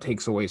chilling it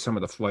takes away some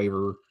of the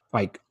flavor.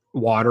 Like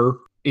water,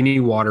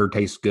 any water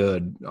tastes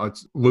good.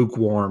 It's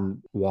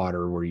lukewarm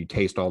water where you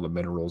taste all the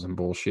minerals and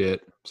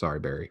bullshit. Sorry,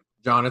 Barry.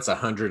 John, it's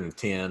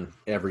 110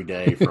 every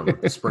day from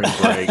spring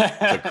break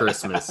to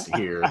Christmas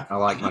here. I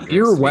like my drinks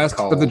You're to be west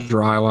cold. of the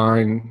dry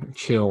line.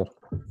 Chill.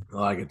 I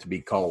like it to be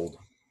cold.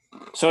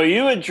 So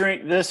you would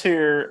drink this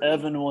here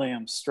Evan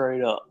Williams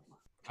straight up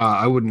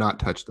I would not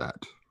touch that.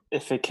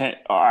 if it can't.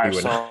 All right,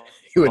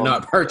 You would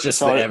not purchase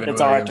so the Evan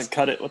it's all right Williams. to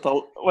cut it with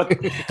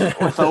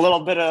a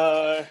little bit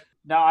of.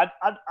 Now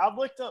I've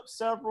looked up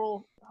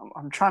several.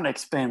 I'm trying to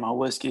expand my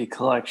whiskey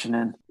collection,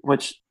 in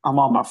which I'm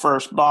on my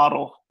first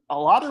bottle. A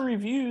lot of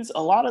reviews,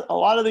 a lot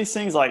of these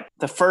things, like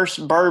the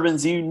first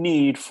bourbons you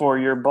need for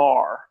your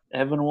bar.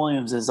 Evan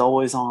Williams is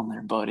always on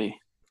there, buddy.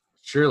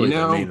 Surely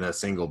they mean the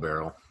single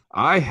barrel.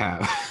 I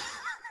have.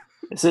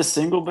 Is this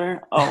single barrel?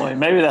 Oh wait,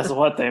 maybe that's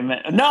what they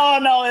meant. No,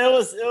 it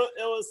was.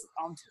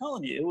 I'm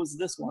telling you, it was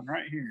this one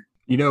right here.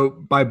 You know,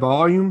 by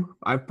volume,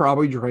 I've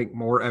probably drank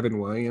more Evan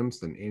Williams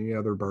than any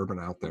other bourbon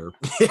out there.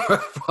 Yeah, I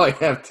probably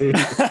have too.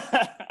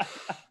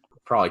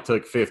 Probably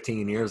took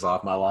 15 years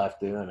off my life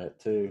doing it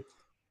too.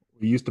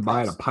 We used to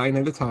buy it a pint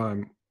at a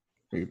time.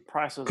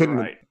 Price was Couldn't,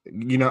 right.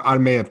 You know, I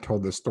may have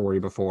told this story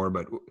before,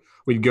 but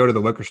we'd go to the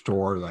liquor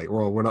store like,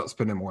 well, we're not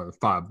spending more than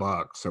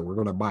 $5, so we're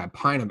going to buy a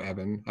pint of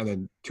Evan, and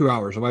then 2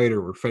 hours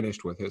later we're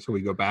finished with it, so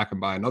we go back and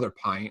buy another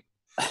pint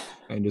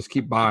and just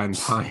keep buying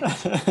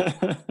pints.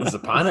 Was a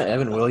pint of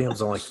Evan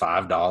Williams only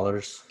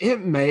 $5?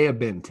 It may have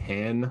been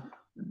 10.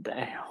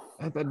 Damn.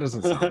 That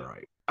doesn't sound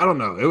right. I don't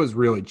know. It was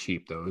really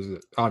cheap though. It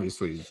was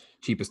obviously the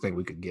cheapest thing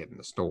we could get in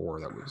the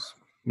store. That was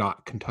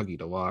not Kentucky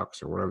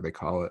Deluxe or whatever they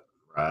call it.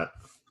 Right.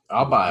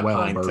 I'll buy a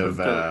pint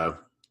bourbon. of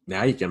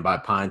now you can buy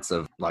pints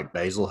of like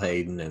Basil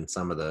Hayden and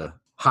some of the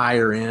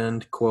higher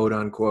end quote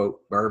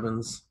unquote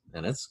bourbons,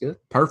 and it's good.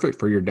 Perfect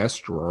for your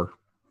desk drawer.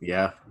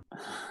 Yeah.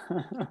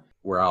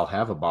 Where I'll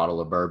have a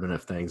bottle of bourbon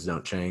if things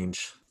don't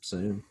change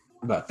soon.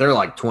 But they're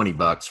like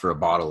 $20 for a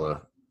bottle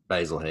of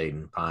Basil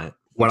Hayden pint.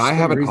 When I Still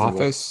have an reasonable.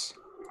 office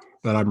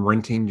that I'm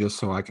renting just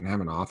so I can have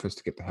an office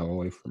to get the hell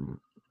away from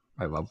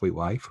my lovely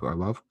wife, who I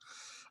love,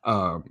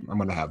 I'm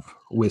going to have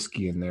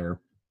whiskey in there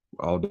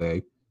all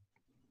day.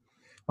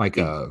 Like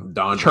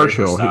Don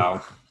Churchill.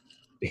 style.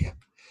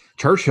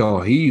 Churchill,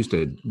 he used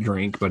to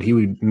drink, but he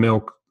would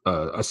milk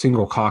a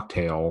single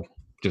cocktail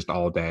just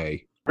all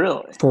day.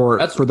 Really? For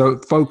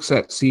the folks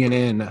at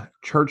CNN,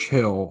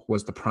 Churchill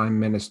was the prime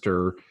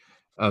minister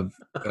of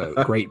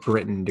Great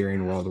Britain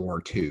during World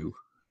War II.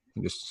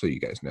 Just so you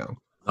guys know.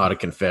 Not a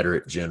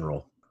Confederate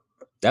general.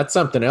 That's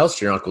something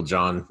else your Uncle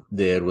John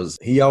did, was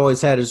he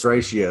always had his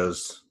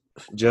ratios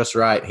just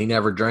right. He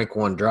never drank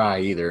one dry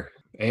either.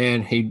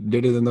 And he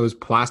did it in those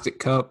plastic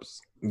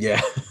cups.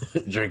 Yeah.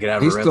 Drink it out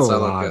of He's a red still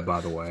Solo alive, cup.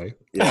 by the way.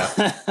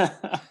 Yeah.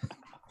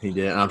 He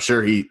did. I'm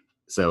sure he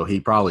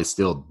probably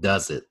still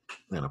does it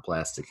in a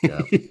plastic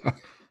cup. Yeah.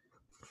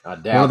 I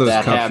doubt One of those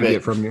that cups habit. you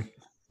get from you.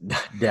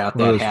 Doubt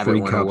One of that those habit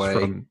free went cups away.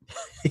 from.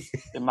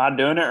 Am I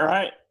doing it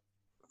right?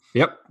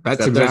 Yep,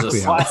 that's Except there's a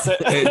exactly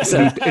how.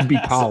 slice- It'd be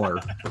taller.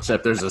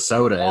 Except there's a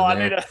soda Oh, I in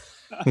need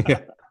there. to.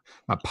 Yeah,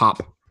 a pop.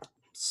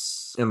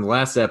 In the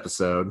last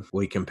episode,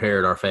 we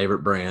compared our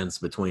favorite brands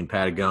between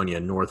Patagonia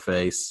and North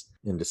Face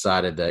and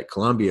decided that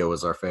Columbia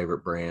was our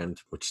favorite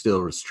brand, which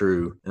still was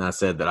true. And I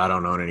said that I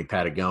don't own any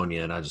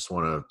Patagonia, and I just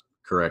want to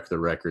correct the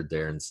record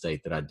there and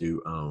state that I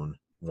do own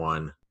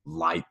one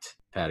light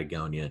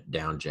Patagonia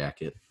down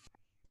jacket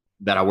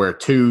that I wear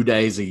 2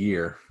 days a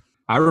year.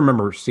 I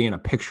remember seeing a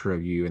picture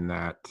of you in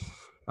that.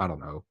 I don't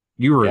know.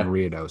 You were in Yeah.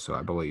 Rio, so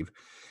I believe.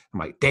 I'm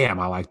like,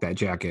 damn, I like that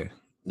jacket.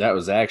 That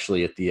was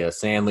actually at the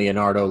San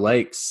Leonardo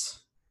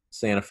Lakes,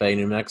 Santa Fe,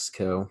 New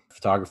Mexico.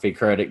 Photography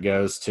credit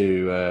goes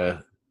to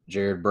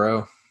Jared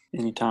Bro.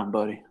 Anytime,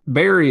 buddy.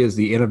 Barry is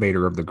the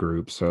innovator of the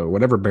group, so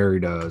whatever Barry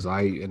does,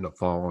 I end up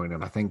following,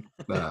 and I think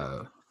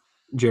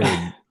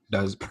Jared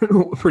does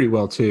pretty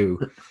well too.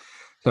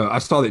 So I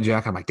saw that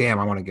jacket. I'm like, damn,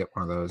 I want to get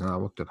one of those, and I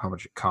looked up how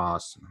much it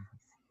costs.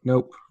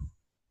 Nope.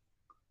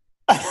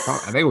 I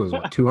think it was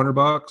what,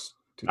 $200.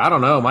 I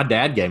don't know. My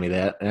dad gave me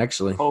that,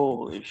 actually.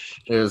 Holy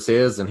shit. It was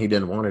his, and he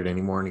didn't want it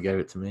anymore, and he gave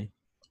it to me.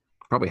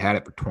 Probably had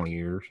it for 20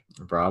 years.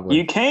 Probably.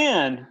 You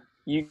can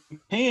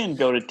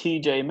go to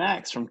TJ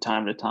Maxx from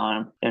time to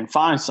time and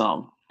find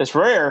some. It's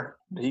rare,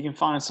 but you can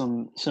find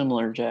some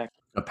similar jacket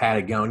A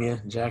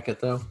Patagonia jacket,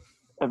 though?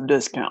 of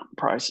discount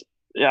price.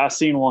 Yeah, I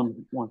seen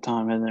one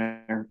time in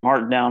there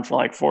marked down for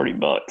like $40.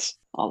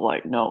 I was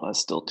like, no, that's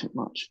still too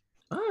much.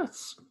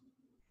 That's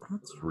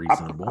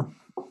reasonable.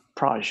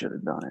 Probably should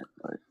have done it,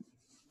 but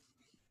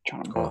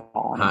trying to Well,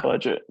 ball on a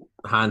budget.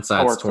 I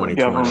Hindsight's work for the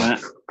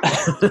 2020.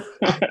 government.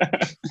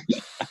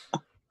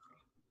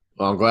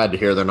 Well, I'm glad to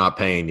hear they're not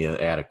paying you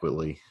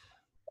adequately.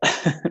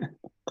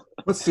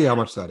 Let's see how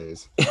much that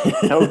is.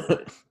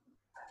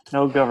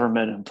 No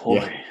government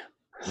employee.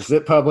 Is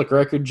it public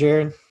record,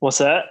 Jared? What's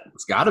that?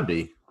 It's got to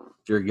be.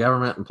 If you're a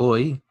government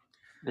employee.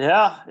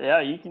 Yeah,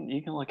 you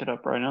can look it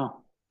up right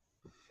now.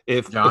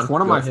 If John,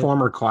 one of go my ahead.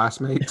 former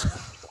classmates,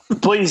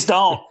 Please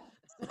don't.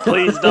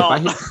 Please if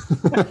don't.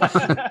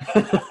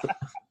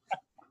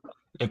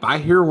 if I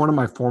hear one of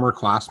my former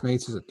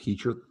classmates is a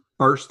teacher,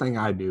 first thing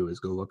I do is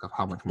go look up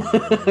how much money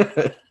they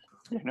make.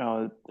 You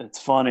know, it's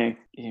funny,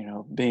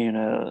 being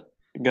a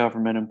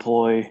government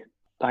employee.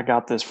 I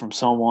got this from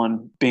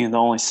someone, being the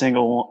only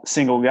single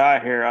guy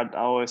here. I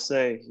always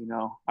say,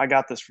 I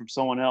got this from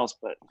someone else,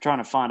 but I'm trying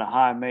to find a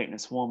high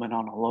maintenance woman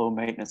on a low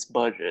maintenance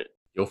budget.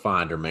 You'll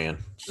find her, man.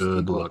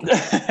 Good luck.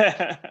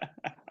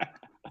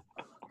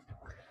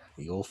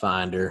 You'll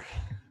find her.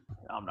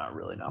 I'm not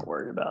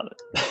worried about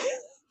it.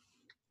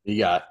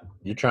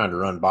 You're trying to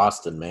run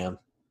Boston, man.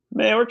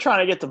 Man, we're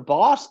trying to get to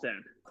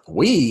Boston.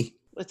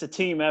 It's a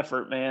team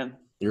effort, man.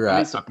 You're We right.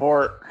 need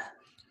support.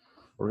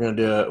 We're going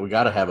to do it. We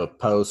got to have a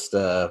post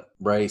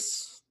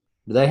race.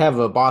 Do they have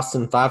a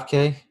Boston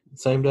 5K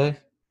same day?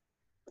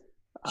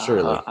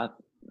 Surely.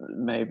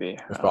 Maybe.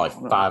 There's I don't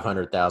probably know.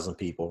 500,000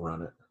 people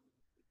run it.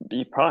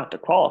 You probably have to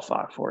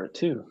qualify for it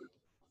too.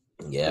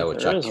 Yeah, If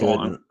which there I is couldn't.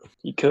 one.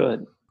 You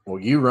could. Well,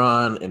 you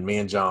run, and me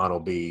and John will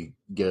be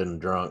good and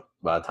drunk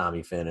by the time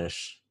you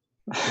finish.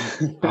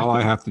 All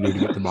I have to do to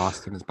get to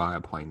Boston is buy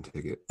a plane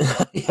ticket.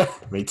 Yeah,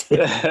 me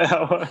too.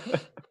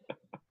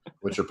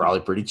 Which are probably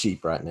pretty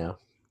cheap right now.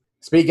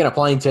 Speaking of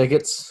plane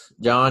tickets,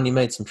 John, you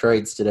made some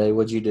trades today.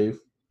 What'd you do?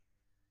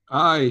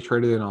 I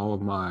traded in all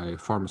of my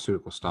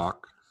pharmaceutical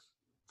stock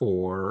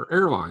for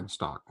airline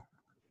stock,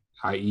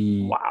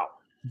 i.e. Wow.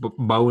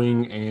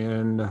 Boeing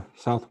and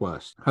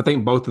Southwest. I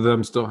think both of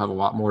them still have a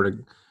lot more to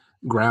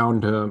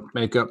ground to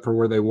make up for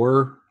where they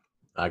were.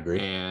 I agree.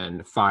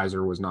 And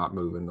Pfizer was not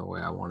moving the way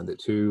I wanted it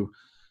to.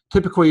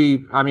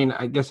 Typically, I mean,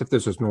 I guess if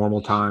this was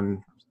normal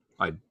time,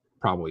 I'd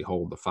probably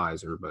hold the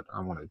Pfizer, but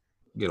I want to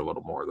get a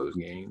little more of those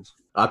gains.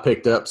 I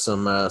picked up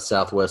some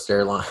Southwest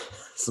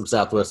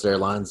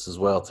Airlines as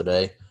well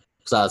today.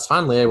 because I was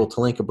finally able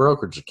to link a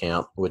brokerage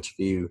account, which if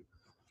you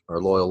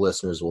are loyal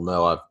listeners will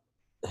know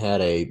I've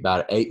had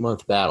about an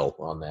 8-month battle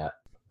on that.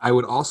 I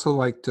would also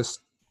like to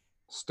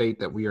state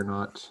that we are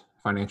not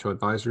financial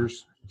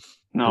advisors.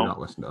 Do No. not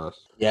listen to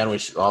us. Yeah, and we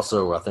should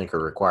also, I think, are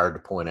required to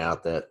point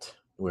out that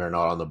we are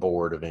not on the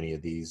board of any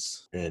of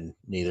these, and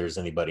neither is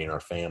anybody in our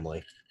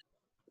family.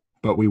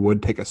 But we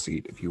would take a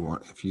seat if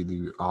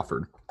you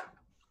offered.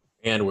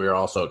 And we are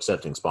also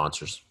accepting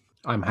sponsors.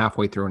 I'm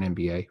halfway through an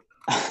MBA.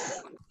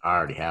 I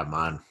already have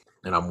mine,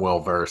 and I'm well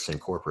versed in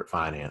corporate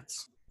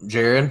finance.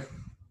 Jared,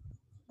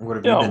 What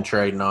have you been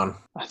trading on?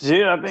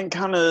 Dude, I've been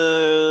kind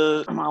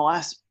of my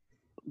last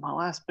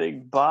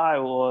big buy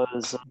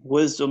was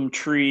Wisdom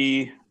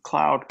Tree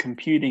Cloud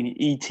Computing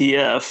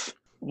ETF.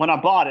 When I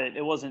bought it,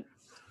 it wasn't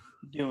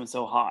doing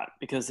so hot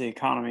because the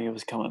economy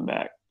was coming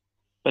back.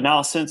 But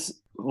now,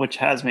 which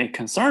has me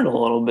concerned a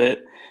little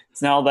bit,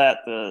 is now that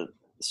the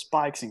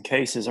spikes in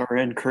cases are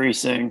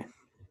increasing,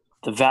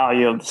 the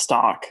value of the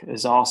stock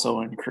is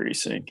also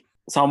increasing.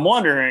 So I'm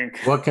wondering,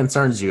 what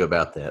concerns you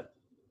about that?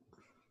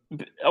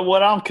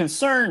 What I'm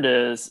concerned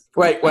is...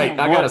 Wait, I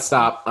gotta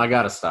stop.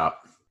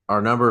 Our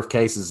number of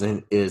cases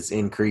is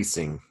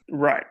increasing.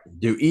 Right.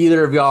 Do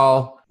either of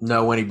y'all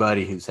know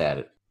anybody who's had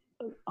it?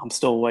 I'm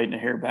still waiting to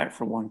hear back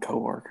from one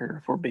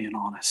coworker, if we're being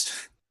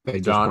honest. They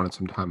just John? wanted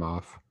some time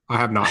off. I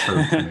have not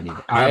heard from any.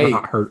 I Hey.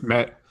 have not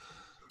met.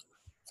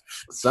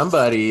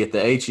 Somebody at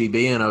the HEB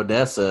in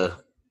Odessa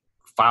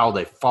filed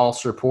a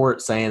false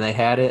report saying they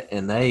had it,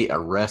 and they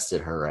arrested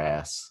her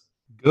ass.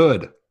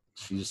 Good.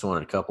 She just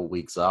wanted a couple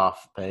weeks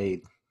off,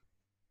 paid,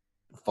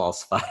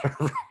 falsified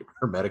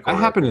her medical. That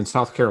happened in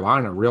South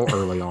Carolina real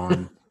early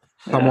on.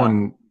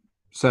 Someone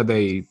said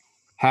they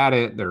had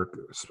it. Their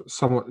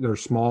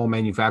small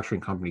manufacturing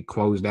company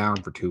closed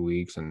down for 2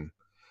 weeks and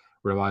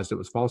realized it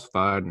was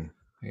falsified, and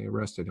they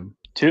arrested him.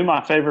 2 of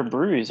my favorite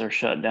breweries are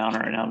shut down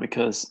right now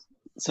because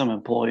some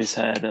employees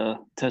had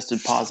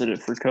tested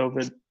positive for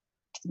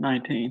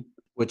COVID-19.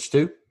 Which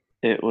two?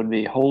 It would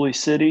be Holy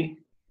City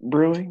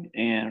Brewing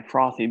and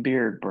Frothy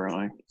Beard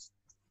Brewing.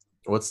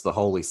 What's the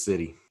Holy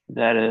City?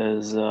 That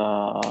is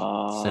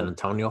San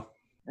Antonio?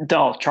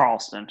 No,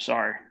 Charleston,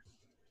 sorry.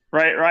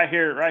 Right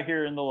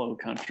here in the Low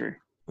Country.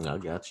 I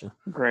gotcha.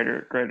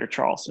 Greater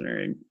Charleston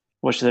area.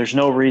 Which there's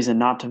no reason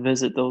not to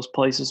visit those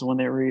places when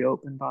they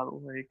reopen, by the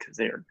way, because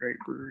they are great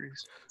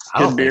breweries.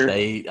 I don't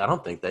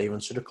think they even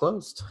should have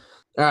closed.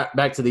 All right,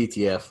 back to the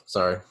ETF.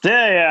 Sorry.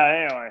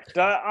 Yeah. Anyway,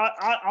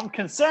 I'm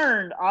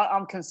concerned.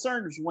 I'm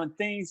concerned when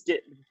things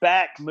get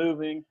back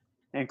moving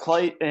and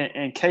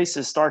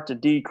cases start to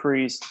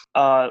decrease.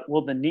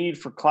 Will the need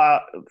for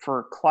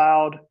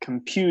cloud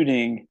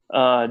computing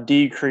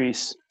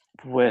decrease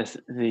with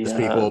the? Because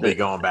people will be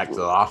going back to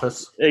the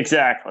office.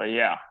 Exactly.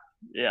 Yeah.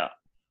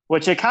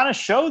 Which it kind of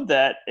showed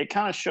that.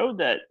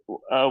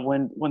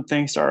 When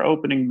things start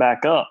opening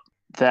back up,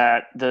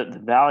 that the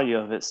value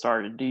of it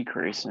started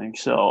decreasing.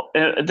 So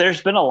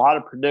there's been a lot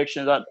of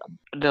predictions. I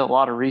did a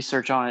lot of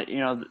research on it.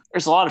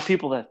 There's a lot of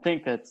people that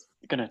think that's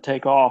going to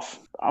take off.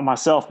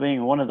 Myself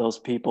being one of those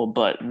people,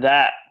 but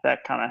that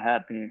kind of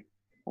had me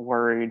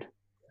worried.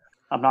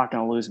 I'm not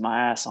going to lose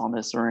my ass on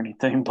this or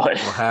anything, but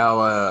what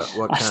I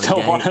kind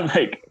still of want to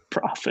make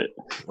profit.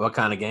 What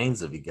kind of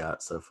gains have you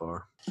got so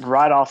far?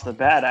 Right off the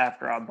bat,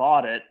 after I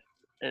bought it,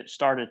 it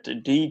started to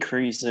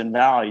decrease in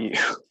value,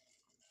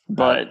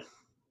 but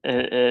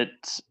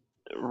it's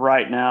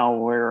right now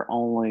we're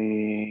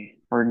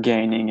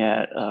gaining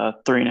at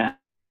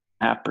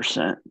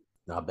 3.5%.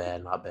 Not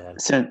bad.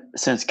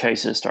 Since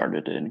cases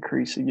started to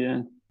increase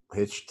again.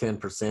 Hit your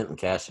 10% and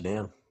cash it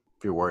in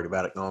if you're worried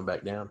about it going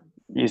back down.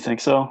 You think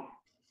so?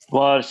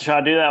 Well, should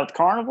I do that with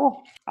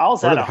Carnival? I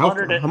was at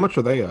 100. How much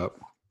are they up?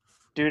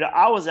 Dude,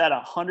 I was at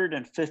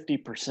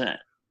 150%.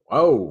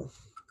 Oh,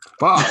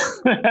 fuck!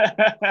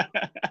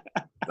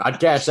 I'd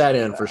cash that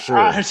in for sure.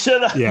 I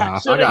should have. Yeah,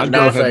 I got go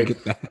no ahead and faith.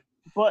 get that.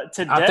 But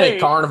today, I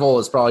think Carnival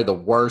is probably the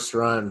worst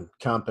run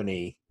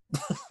company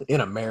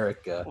in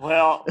America.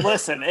 Well,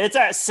 listen, it's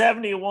at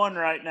 71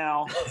 right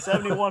now,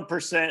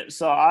 71%.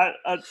 So I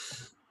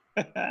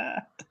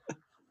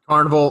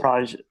Carnival,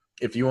 probably should.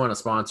 if you want to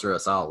sponsor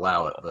us, I'll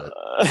allow it. But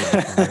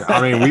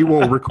I mean, we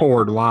will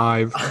record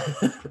live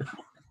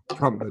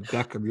from the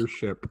deck of your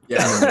ship.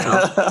 yeah,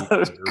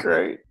 That's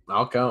great.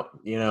 I'll come.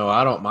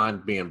 I don't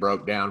mind being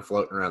broke down,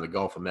 floating around the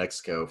Gulf of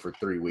Mexico for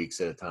 3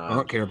 weeks at a I time.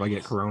 don't care if I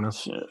get corona.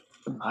 Shit.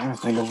 I can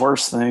think of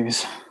worse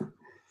things.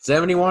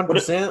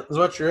 71% is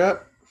what you're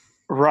up.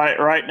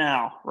 Right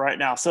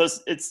now. So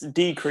it's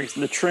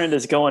decreasing. The trend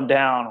is going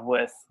down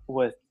with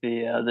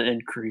the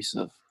increase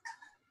of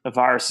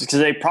viruses because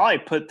they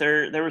probably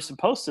they were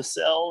supposed to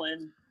sell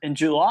in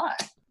July.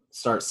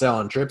 Start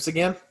selling trips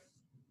again.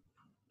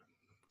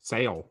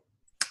 Sale.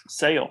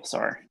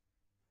 Sorry.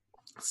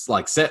 It's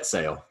like set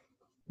sail.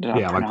 Did I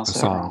Yeah, like pronounce the that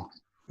song. wrong?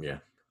 Yeah,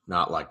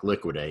 not like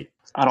liquidate.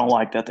 I don't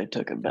like that they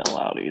took a bell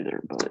out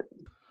either, but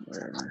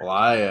whatever.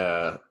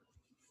 Well,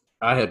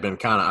 I had been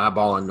kind of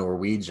eyeballing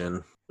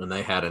Norwegian, and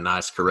they had a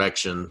nice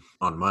correction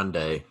on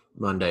Monday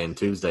and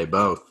Tuesday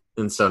both,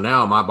 and so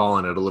now I'm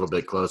eyeballing it a little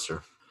bit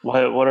closer.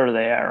 What are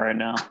they at right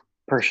now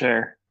per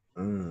share?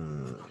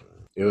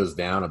 It was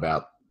down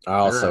about. I They're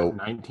also at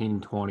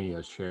 19.20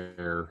 a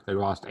share. They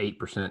lost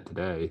 8%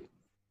 today.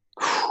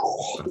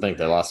 I think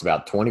they lost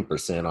about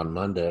 20% on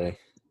Monday.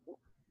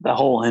 The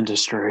whole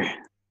industry.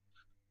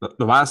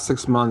 The last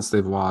 6 months,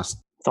 they've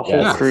lost. The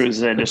whole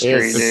cruise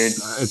industry, dude.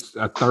 It's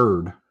a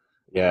third.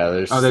 Yeah,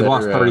 they've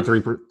lost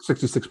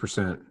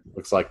 66%.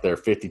 Looks like their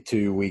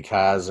 52-week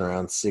highs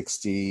around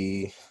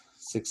 60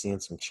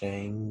 and some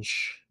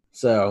change.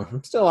 So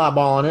I'm still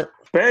eyeballing it.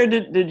 Barry,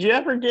 did you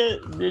ever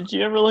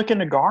look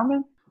into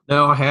Garmin?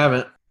 No, I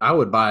haven't. I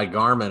would buy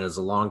Garmin as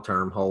a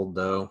long-term hold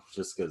though,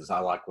 just because I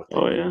like what they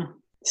do. Yeah.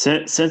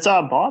 Since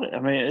I bought it, I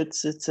mean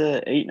it's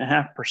a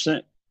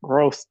 8.5%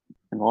 growth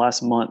in the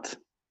last month.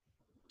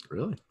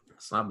 Really?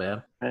 It's not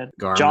bad.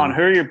 Garmin. John,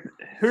 who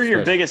are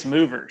your biggest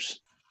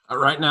movers?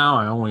 Right now,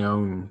 I only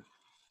own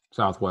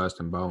Southwest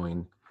and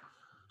Boeing,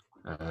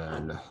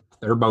 and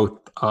they're both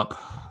up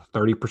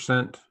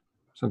 30%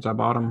 since I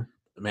bought them.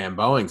 Man,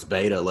 Boeing's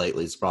beta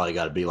lately has probably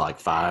got to be like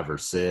 5 or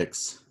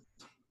 6.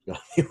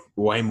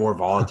 Way more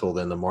volatile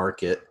than the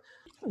market.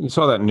 You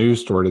saw that news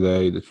story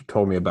today that you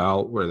told me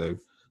about where they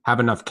have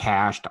enough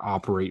cash to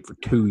operate for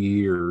 2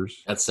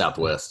 years. That's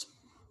Southwest.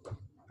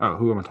 Oh,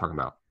 who am I talking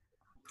about?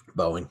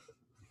 Boeing.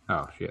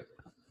 Oh, shit.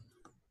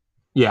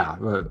 Yeah,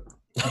 but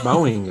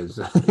Boeing is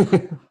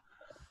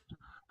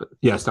 – but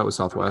yes, that was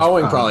Southwest.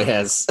 Boeing probably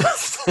has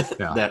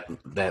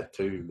that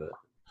too. But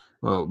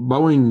well,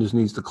 Boeing just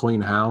needs to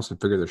clean house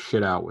and figure their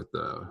shit out with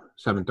the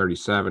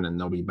 737, and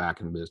they'll be back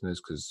in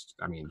business because,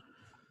 I mean,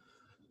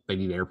 they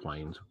need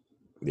airplanes.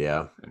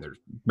 Yeah. And there's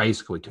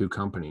basically 2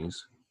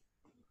 companies.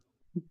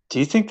 Do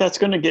you think that's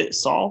going to get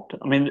solved?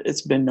 I mean,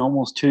 it's been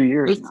almost 2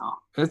 years now.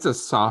 It's a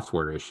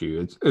software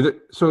issue.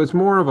 So it's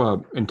more of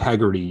a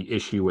integrity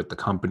issue with the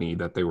company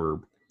that they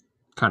were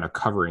kind of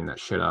covering that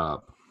shit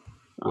up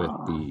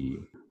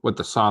with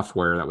the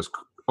software that was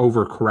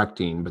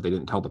overcorrecting, but they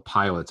didn't tell the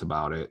pilots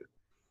about it,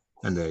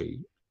 and they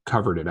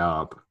covered it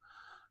up.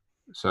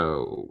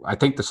 So I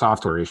think the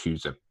software issue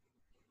is a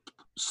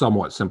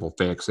somewhat simple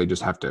fix. They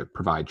just have to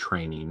provide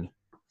training.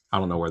 I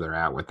don't know where they're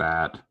at with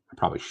that. I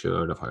probably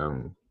should if I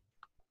own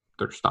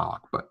their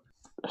stock, but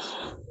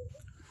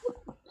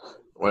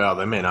well,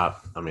 they may not.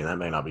 I mean, that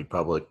may not be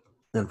public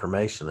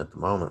information at the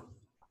moment.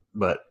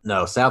 But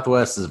no,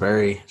 Southwest is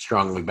very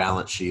strongly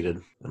balance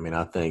sheeted. I mean,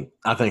 I think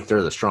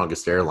they're the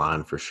strongest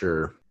airline for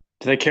sure.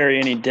 Do they carry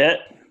any debt?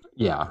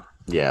 Yeah.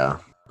 Yeah.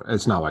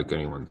 It's not like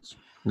anyone's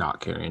not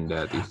carrying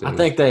debt these days. I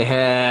think they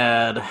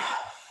had.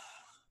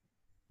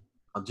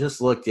 I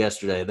just looked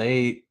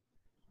yesterday.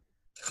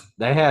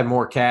 They had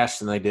more cash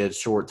than they did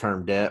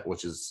short-term debt,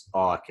 which is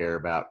all I care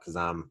about because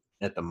I'm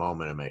at the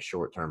moment I'm a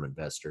short-term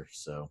investor,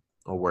 so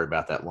I'll worry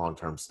about that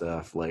long-term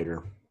stuff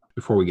later.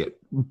 Before we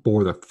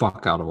bore the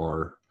fuck out of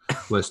our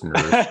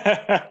listeners,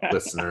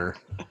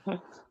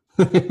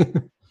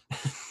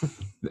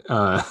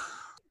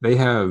 they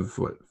have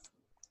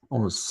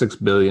almost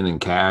 $6 billion in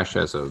cash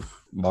as of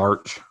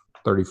March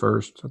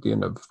 31st at the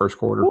end of the first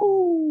quarter.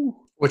 Ooh.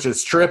 Which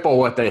is triple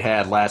what they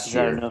had last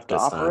year. Is that enough to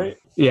operate?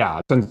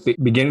 Yeah, since the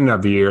beginning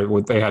of the year,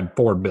 they had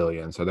 $4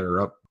 billion, so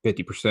they're up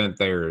 50%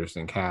 theirs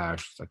in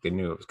cash. It's like they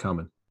knew it was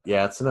coming.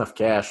 Yeah, it's enough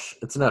cash.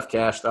 It's enough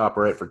cash to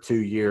operate for 2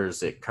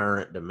 years at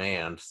current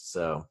demand.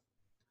 So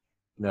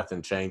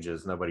nothing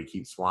changes. Nobody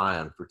keeps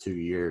flying for 2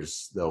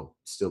 years. They'll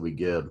still be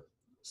good,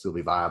 still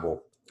be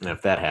viable. And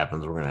if that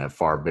happens, we're going to have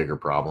far bigger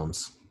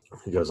problems.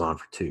 It goes on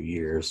for 2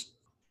 years.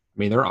 I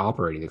mean, their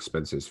operating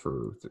expenses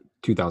for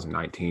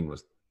 2019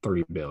 was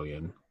 $3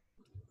 billion.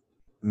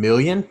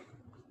 Million?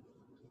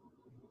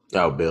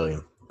 Oh,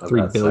 billion.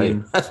 $3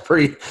 billion. That's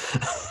pretty.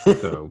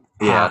 So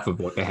half of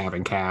what they have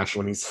in cash.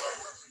 When he's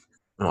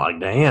I'm like,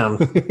 damn,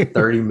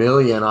 30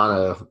 million on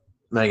a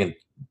Megan.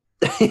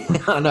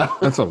 I know.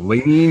 That's a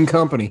lean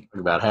company.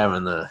 About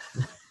having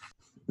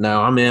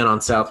No, I'm in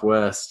on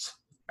Southwest.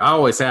 I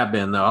always have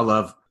been,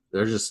 though.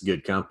 They're just a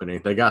good company.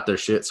 They got their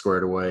shit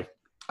squared away.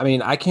 I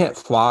mean, I can't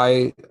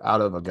fly out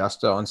of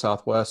Augusta on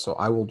Southwest, so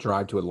I will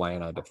drive to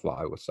Atlanta to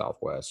fly with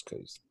Southwest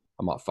because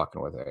I'm not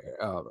fucking with it.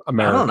 American.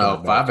 I don't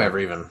know if I've ever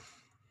even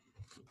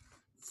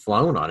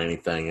flown on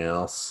anything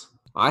else.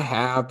 I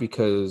have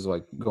because,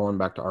 like, going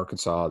back to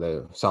Arkansas,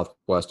 the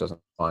Southwest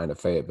doesn't fly into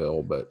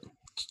Fayetteville, but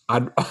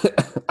I've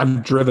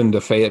driven to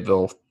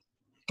Fayetteville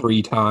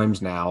 3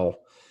 times now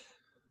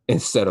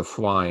instead of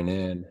flying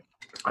in.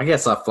 I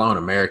guess I've flown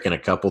American a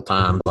couple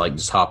times, like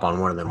just hop on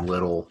one of them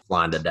little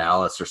flying to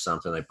Dallas or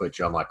something. They put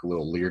you on like a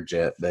little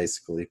Learjet,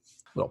 basically.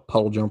 Little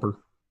puddle jumper.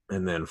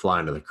 And then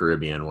flying to the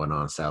Caribbean went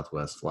on a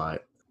Southwest flight.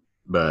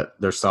 But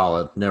they're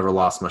solid. Never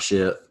lost my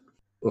shit.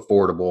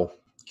 Affordable.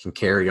 Can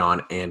carry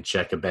on and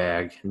check a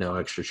bag. No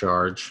extra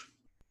charge.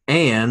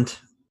 And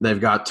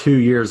they've got 2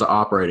 years of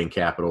operating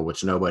capital,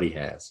 which nobody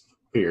has.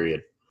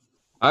 Period.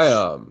 I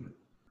don't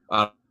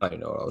know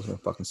what I was going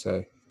to fucking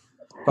say.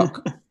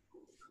 Fuck.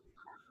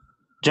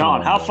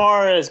 John, how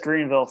far is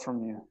Greenville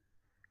from you?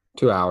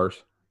 2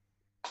 hours.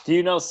 Do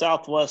you know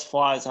Southwest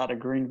flies out of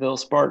Greenville,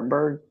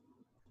 Spartanburg?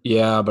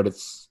 Yeah, but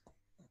it's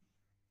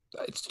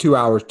 2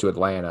 hours to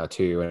Atlanta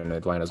too, and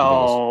Atlanta's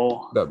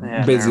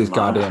the busiest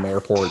goddamn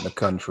airport in the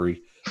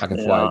country. I can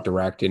fly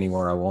direct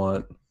anywhere I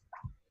want,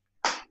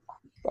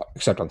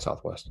 except on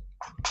Southwest.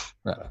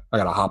 I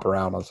gotta hop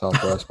around on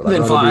Southwest, but I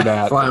don't do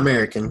that. Fly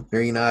American.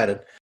 They're United.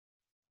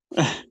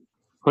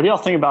 What do y'all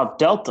think about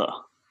Delta?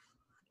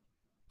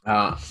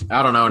 I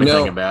don't know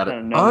anything about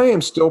it. I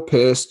am still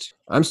pissed.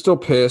 I'm still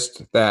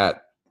pissed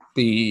that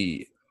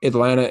the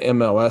Atlanta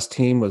MLS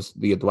team was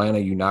the Atlanta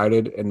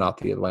United and not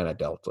the Atlanta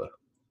Delta.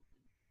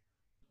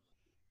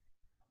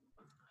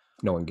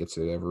 No one gets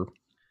it ever.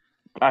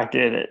 I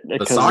get it.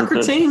 The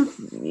soccer team?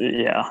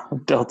 Yeah,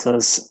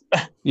 Delta's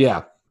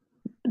Yeah.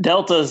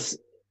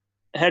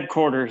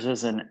 headquarters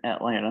is in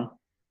Atlanta.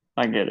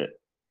 I get it.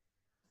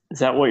 Is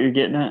that what you're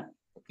getting at?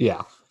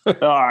 Yeah. All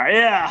right,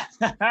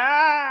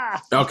 yeah.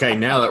 Okay,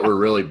 now that we're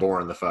really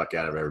boring the fuck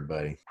out of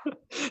everybody.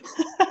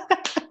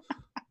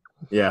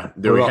 Yeah.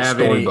 Do What we about have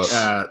any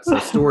storybooks? so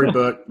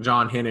storybook?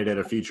 John hinted at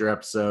a future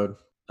episode.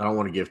 I don't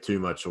want to give too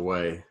much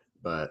away,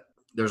 but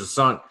there's a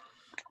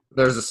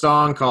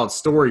song called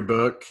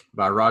Storybook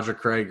by Roger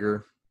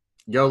Krager.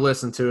 Go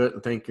listen to it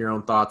and think your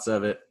own thoughts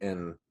of it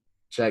and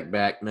check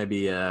back.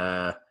 Maybe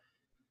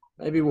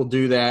we'll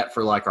do that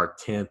for like our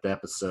 10th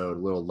episode,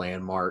 a little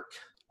landmark.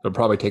 It'll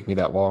probably take me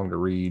that long to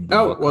read.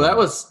 Oh, well, that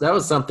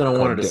was something I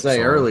wanted to say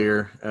Song.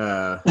 earlier.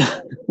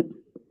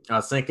 I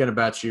was thinking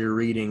about your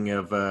reading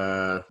of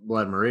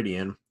Blood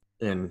Meridian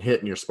and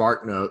hitting your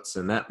Spark Notes,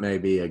 and that may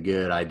be a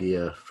good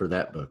idea for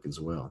that book as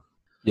well.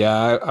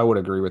 Yeah, I would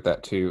agree with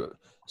that too.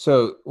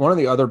 So one of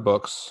the other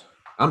books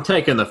I'm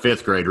taking the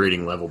 5th grade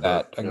reading level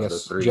book. that I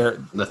guess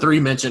the three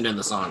mentioned in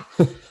the song.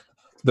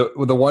 the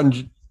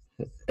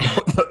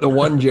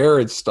one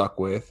Jared stuck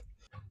with.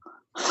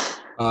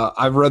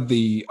 I've read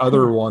the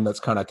other one that's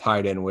kind of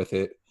tied in with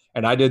it,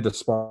 and I did the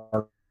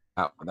Spark.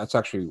 That's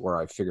actually where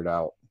I figured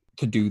out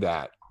to do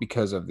that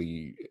because of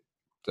the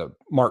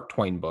Mark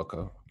Twain book.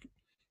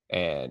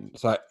 And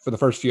so for the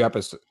first few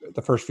episodes,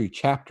 the first few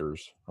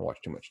chapters, I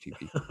watched too much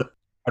TV.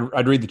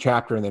 I'd read the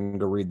chapter and then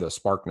go read the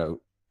Spark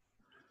Note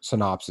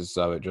synopsis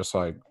of it, just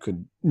so I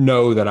could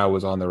know that I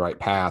was on the right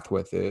path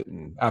with it.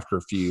 And after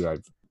a few,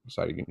 I've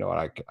decided, you know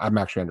what, I'm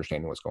actually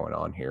understanding what's going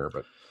on here.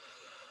 But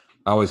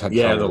I always had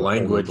the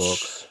language,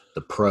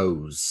 the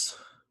prose,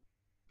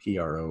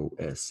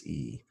 prose.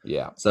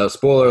 Yeah. So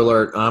spoiler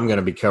alert, I'm going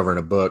to be covering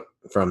a book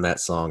from that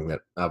song that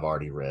I've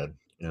already read.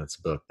 And it's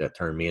a book that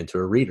turned me into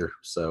a reader.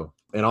 So,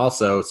 and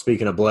also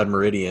speaking of Blood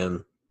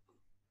Meridian,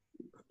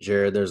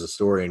 Jared, there's a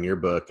story in your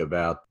book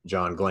about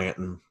John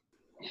Glanton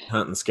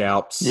hunting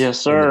scalps. Yes,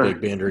 sir. In the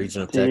Big Bend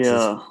region of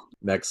Texas,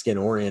 Mexican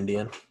or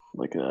Indian.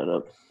 Look that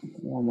up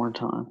one more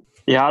time.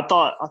 Yeah, I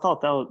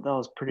thought that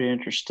was pretty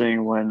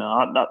interesting when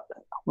I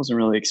wasn't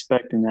really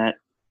expecting that.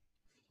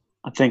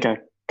 I think I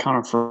kind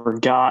of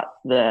forgot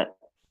that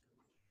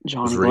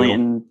John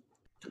Glanton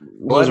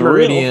was Blood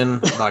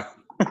Meridian, like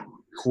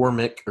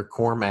Cormac,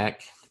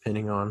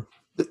 depending on.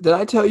 Did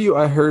I tell you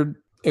I heard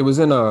it was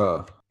in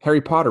a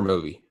Harry Potter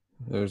movie?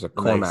 There's a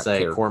Cormac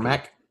character.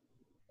 Cormac?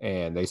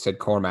 And they said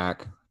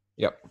Cormac.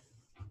 Yep.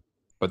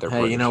 But they're Hey,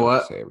 British, you know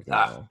what? Say everything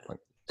wrong.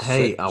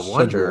 Hey, I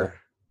wonder.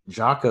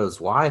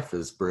 Jocko's wife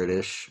is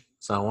British,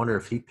 so I wonder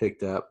if he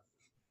picked up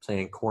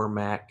saying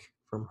Cormac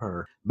from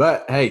her.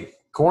 But hey,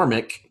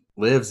 Cormac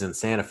lives in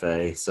Santa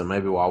Fe, so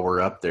maybe while we're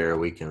up there,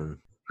 we can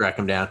track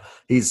him down.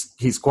 He's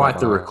quite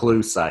the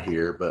recluse, I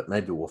hear, but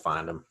maybe we'll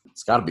find him.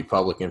 It's got to be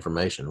public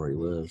information where he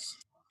lives.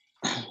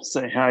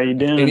 Say how you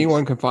doing.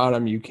 Anyone can find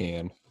him. You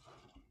can.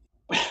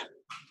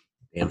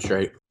 Damn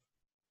straight.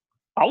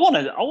 I want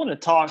to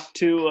talk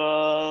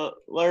to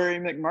Larry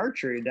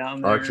McMurtry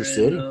down there. Archer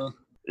City?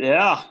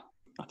 Yeah.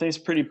 I think it's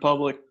pretty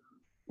public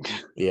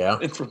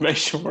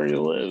information where he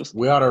lives.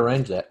 We ought to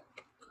arrange that.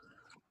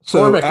 So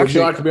Cormac, actually, would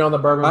you like to be on the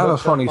Bourbon? I have a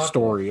funny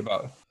story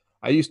about.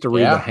 I used to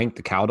read the Hank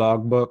the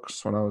Cowdog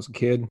books when I was a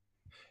kid,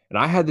 and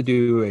I had to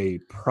do a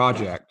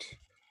project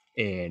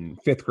in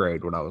 5th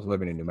grade when I was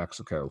living in New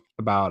Mexico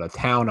about a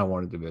town I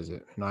wanted to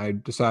visit, and I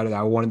decided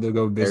I wanted to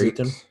go visit.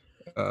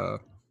 I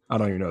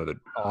don't even know the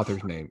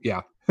author's name.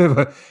 Yeah,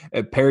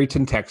 at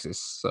Perryton, Texas.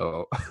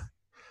 So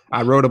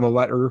I wrote them a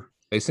letter.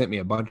 They sent me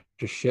a bunch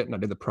of shit, and I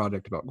did the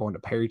project about going to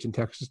Perryton,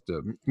 Texas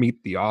to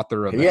meet the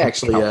author of. He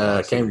actually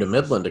came to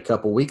Midland a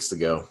couple weeks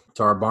ago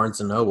to our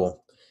Barnes &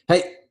 Noble.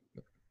 Hey,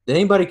 did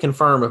anybody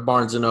confirm if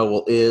Barnes &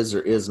 Noble is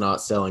or is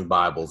not selling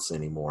Bibles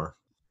anymore?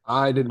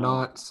 I did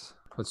not.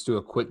 Let's do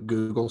a quick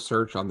Google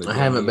search on the. I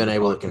haven't been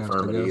able to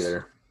confirm it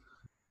either.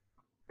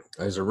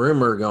 There's a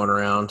rumor going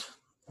around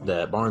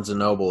that Barnes &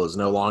 Noble is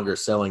no longer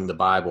selling the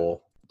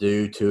Bible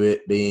due to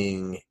it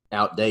being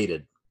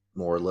outdated,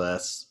 more or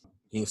less.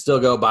 You can still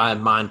go buy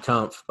Mein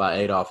Kampf by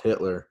Adolf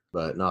Hitler,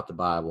 but not the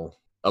Bible.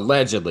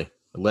 Allegedly.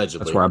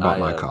 That's where I bought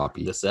my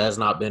copy. This has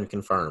not been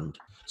confirmed.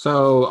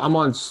 So I'm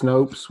on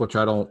Snopes, which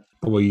I don't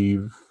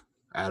believe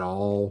at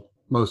all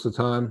most of the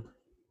time,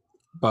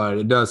 but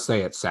it does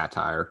say it's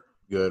satire.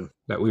 Good.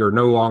 That we are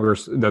no longer,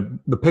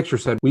 the picture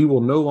said, we will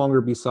no longer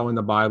be selling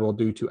the Bible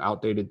due to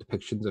outdated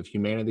depictions of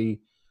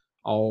humanity,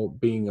 all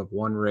being of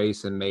one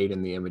race and made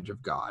in the image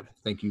of God.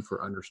 Thank you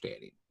for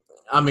understanding.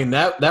 I mean,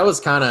 that was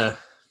kind of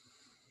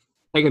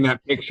taking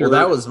that picture. Well,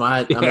 that was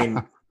my. I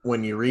mean,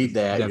 when you read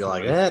that, Definitely. You're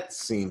like, that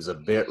seems a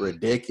bit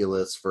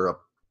ridiculous for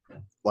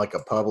a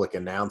public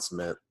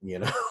announcement, you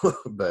know.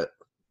 But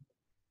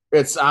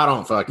it's I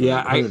don't fucking.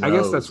 Yeah, I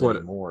guess that's what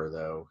anymore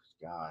though.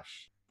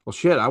 Gosh. Well,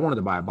 shit, I wanted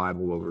to buy a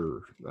Bible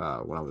over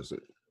when I was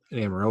in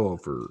Amarillo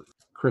for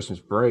Christmas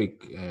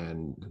break,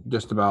 and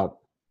just about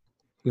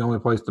the only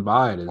place to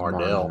buy it is Barnes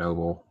 &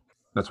 Noble.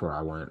 That's where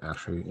I went.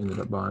 Actually, ended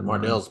up buying.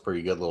 Mardell's a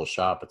pretty good little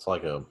shop. It's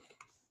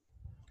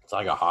It's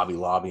like a Hobby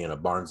Lobby and a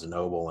Barnes and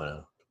Noble and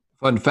a.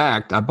 Fun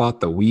fact: I bought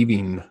the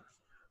weaving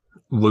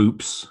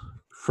loops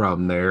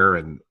from there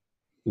and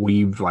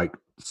weaved like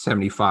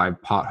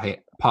 75 pot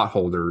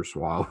holders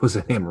while I was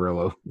in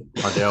Amarillo.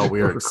 Ardell,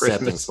 we are over accepting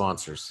Christmas.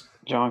 sponsors.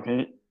 John,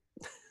 can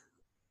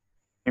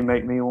you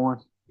make me one?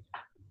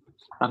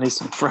 I need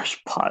some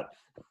fresh pot.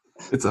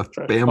 It's a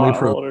Fresh family pot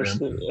program.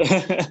 holders.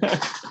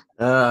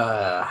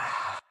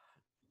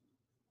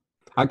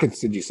 I could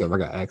send you some. I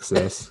got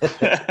access.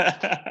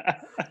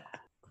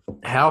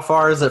 How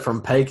far is it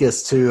from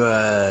Pecos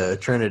to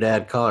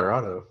Trinidad,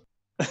 Colorado?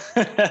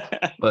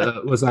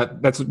 Was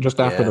that's just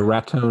after Yeah. the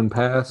Raton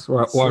Pass?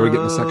 Why are we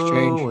getting the sex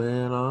change?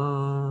 Went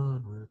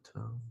on with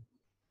time.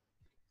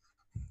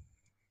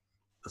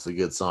 That's a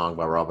good song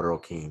by Robert Earl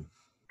Keen.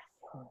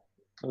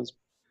 It was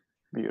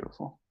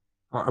beautiful.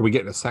 Are we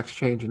getting a sex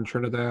change in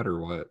Trinidad or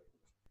what?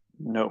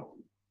 No.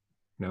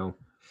 No.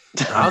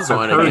 I was I've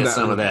wanting to heard get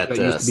some of that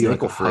used to be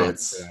like a Snickle hub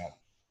Fritz. for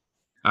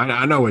that.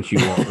 I know what you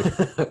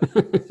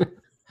want.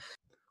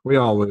 We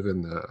all live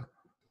in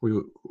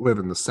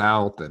the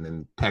South and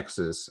in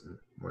Texas, and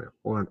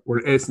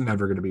it's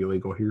never going to be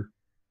legal here.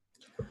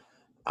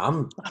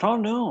 I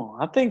don't know.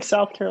 I think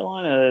South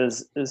Carolina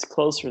is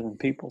closer than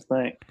people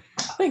think.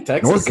 I think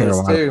Texas North is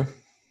Carolina. too.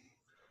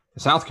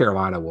 South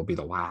Carolina will be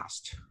the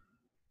last.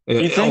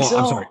 You think so?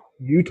 I'm sorry.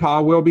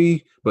 Utah will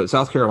be, but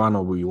South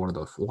Carolina will be one of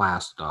the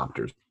last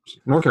adopters.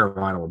 North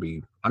Carolina will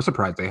be. I'm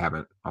surprised they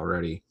haven't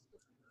already.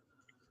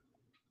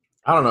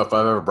 I don't know if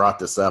I've ever brought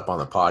this up on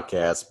the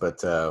podcast,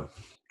 but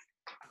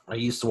I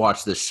used to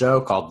watch this show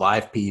called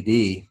Live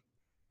PD,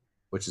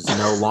 which is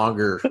no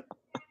longer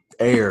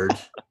aired.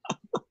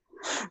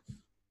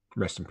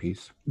 Rest in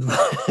peace.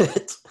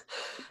 But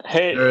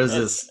Hey, there is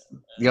this.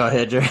 Go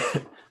ahead, Jerry.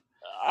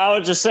 I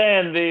was just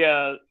saying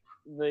the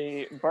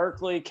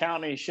Berkeley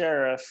County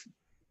Sheriff,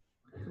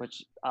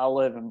 which I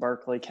live in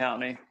Berkeley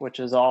County, which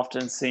is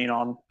often seen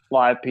on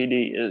Live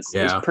PD, is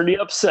pretty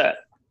upset.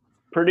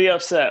 Pretty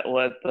upset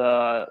with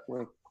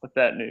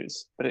that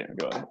news. But anyway,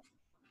 go ahead.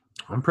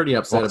 I'm pretty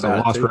upset about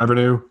it lost too.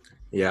 revenue.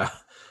 Yeah,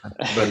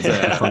 But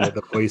funded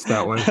the police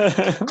that way.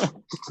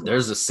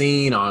 there's a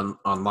scene on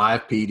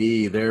Live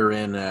PD. They're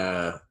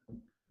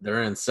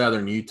in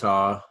southern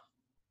Utah,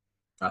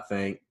 I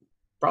think,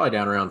 probably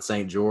down around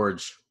St.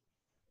 George.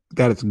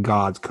 That is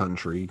God's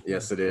country.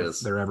 Yes, it is.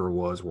 If there ever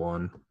was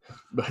one.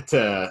 But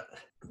the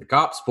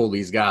cops pull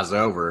these guys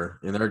over,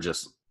 and they're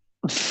just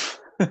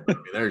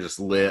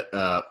lit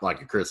up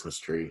like a Christmas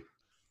tree.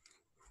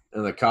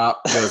 And the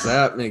cop goes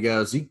up and he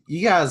goes,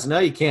 "You guys know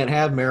you can't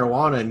have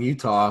marijuana in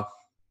Utah,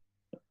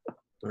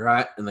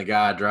 right?" And the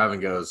guy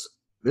driving goes,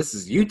 "This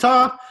is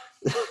Utah?"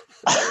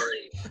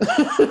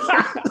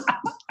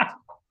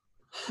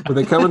 Were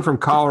they coming from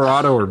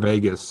Colorado or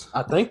Vegas?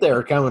 I think they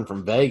were coming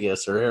from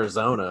Vegas or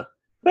Arizona.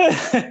 Well,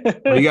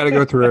 you got to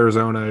go through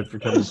Arizona if you're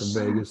coming from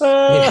Vegas.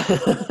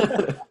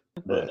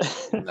 But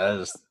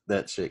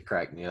that shit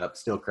cracked me up.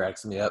 Still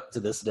cracks me up to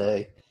this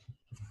day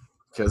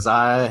because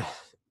I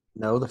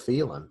know the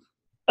feeling.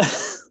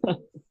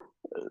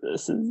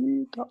 This is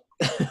Utah.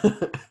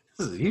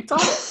 This is Utah?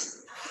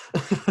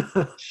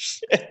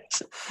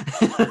 Shit.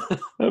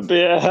 That'd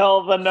be a hell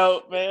of a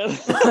note, man.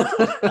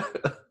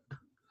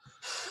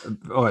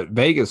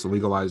 Vegas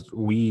legalized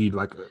weed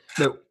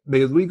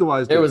they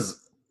legalized it was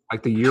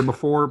like the year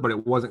before, but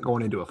it wasn't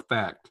going into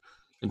effect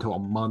until a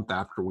month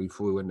after we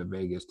flew into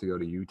Vegas to go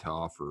to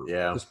Utah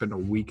to spend a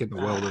week in the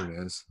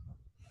wilderness.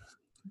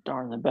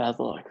 Darn the bad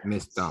luck.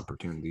 Missed the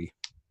opportunity.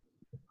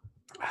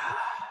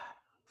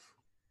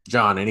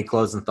 John, any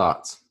closing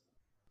thoughts?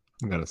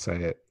 I'm gonna say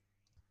it.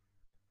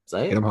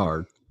 Say Hit it. him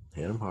hard.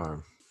 Hit him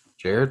hard.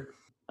 Jared?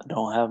 I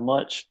don't have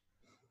much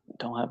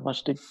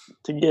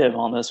to give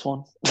on this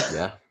one.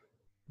 Yeah.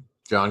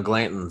 John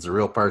Glanton's a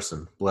real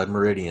person. Blood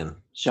Meridian.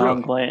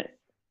 John Glant.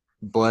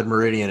 Blood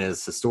Meridian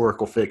is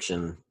historical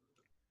fiction.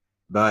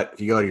 But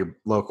if you go to your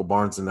local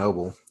Barnes &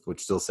 Noble,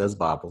 which still says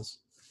Bibles,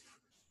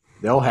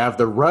 they'll have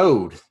The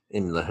Road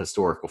in the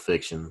historical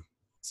fiction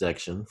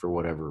section for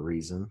whatever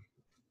reason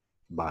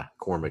by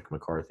Cormac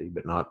McCarthy,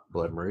 but not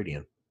Blood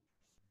Meridian.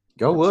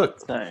 Go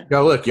look.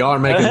 Go look. Y'all are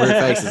making weird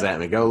faces at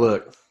me. Go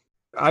look.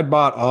 I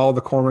bought all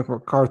the Cormac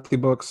McCarthy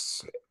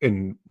books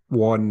in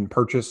one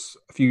purchase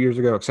a few years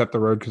ago, except The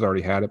Road because I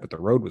already had it, but The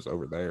Road was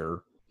over there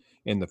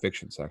in the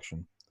fiction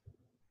section.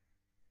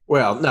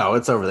 Well, no,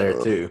 it's over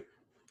there too.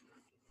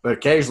 But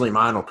occasionally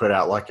mine will put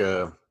out like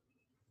a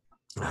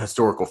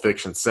historical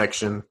fiction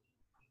section,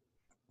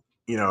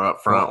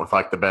 up front with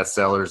like the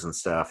bestsellers and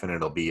stuff, and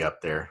it'll be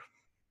up there.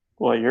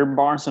 Well, you're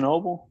Barnes &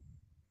 Noble?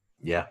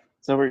 Yeah.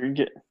 Is that where you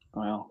get?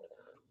 Well,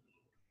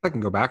 I can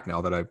go back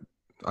now that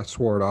I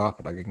swore it off,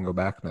 but I can go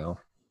back now.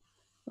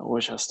 I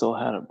wish I still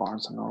had a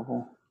Barnes &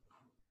 Noble.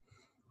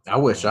 I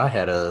wish I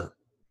had a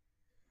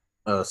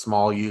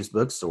small used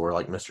bookstore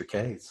like Mr.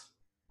 K's.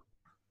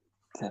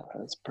 Yeah,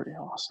 that's pretty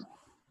awesome.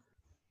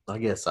 I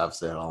guess I've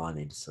said all I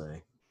need to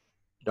say.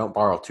 Don't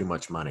borrow too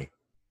much money,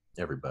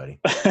 everybody.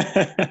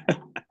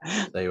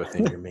 Stay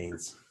within your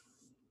means.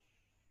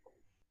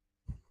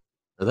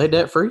 Are they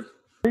debt free?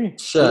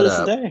 Shut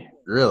up.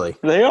 Really?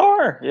 They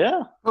are.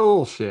 Yeah.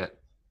 Bullshit.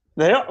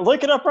 They are.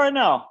 Look it up right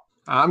now.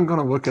 I'm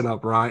gonna look it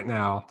up right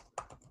now.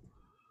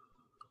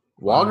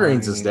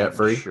 Walgreens is debt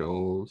free.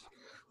 Financials.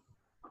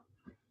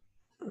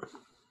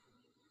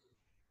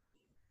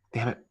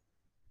 Damn it.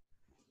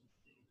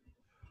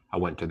 I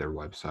went to their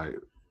website.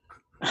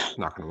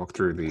 Not going to look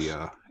through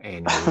the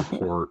annual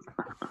report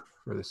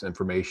for this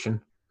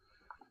information.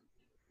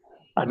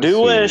 I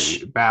do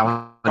wish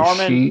balance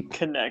Garmin sheet.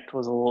 Connect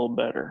was a little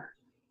better.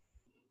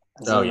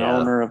 As Oh, an yeah.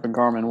 owner of a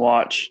Garmin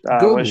watch, I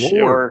Good wish it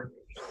Lord. were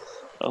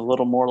a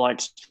little more like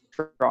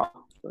Strava.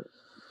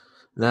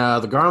 No,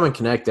 the Garmin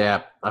Connect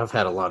app, I've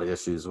had a lot of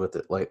issues with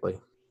it lately.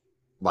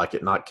 Like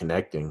it not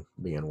connecting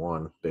being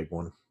one big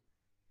one.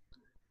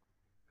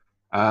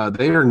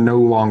 They are no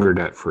longer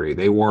debt free.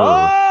 They were.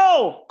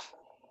 Oh!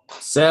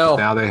 Sell.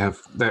 Now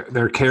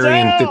they're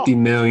carrying Sell! 50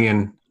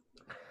 million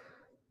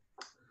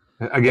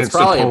against the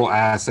probably- total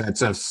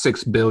assets of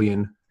 6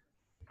 billion.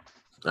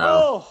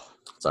 Oh, Oh!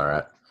 it's all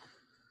right.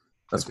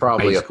 That's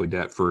probably basically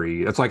debt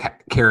free. That's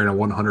like carrying a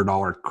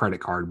 $100 credit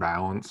card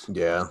balance.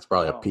 it's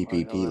probably a Oh,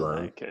 PPP my God,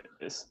 loan. that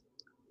case.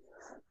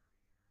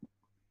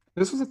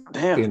 This was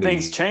Damn,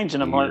 things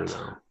changing. I'm like,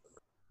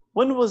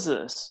 when was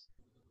this?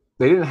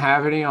 They didn't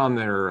have any on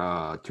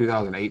their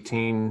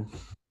 2018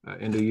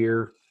 end of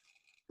year,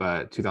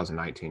 but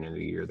 2019 end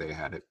of year they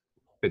had it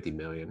 50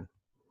 million.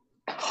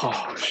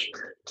 Oh, shit.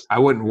 I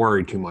wouldn't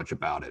worry too much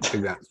about it. They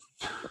got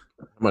How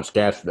much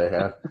cash do they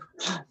have?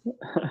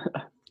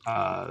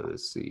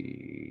 let's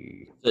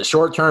see. Is it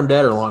short-term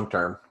debt or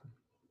long-term?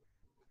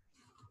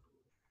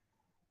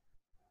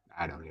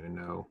 I don't even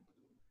know.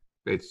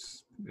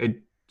 It's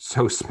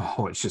so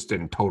small. It's just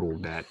in total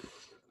debt.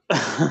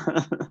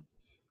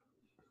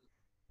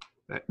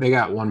 They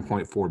got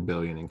 1.4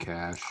 billion in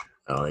cash.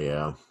 Oh,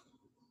 yeah.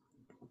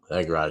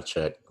 I can write a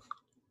check.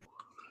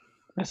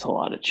 That's a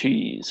lot of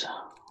cheese.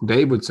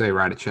 Dave would say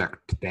write a check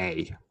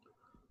today.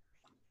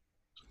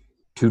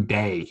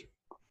 Today.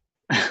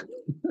 As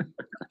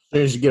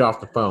soon as you get off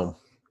the phone,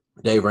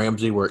 Dave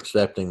Ramsey, we're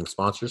accepting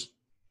sponsors.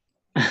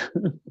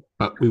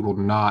 But we will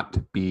not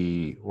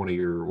be one of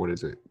your, what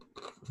is it?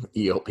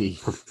 ELP.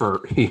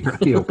 Preferred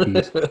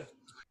ELPs.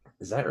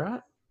 Is that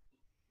right?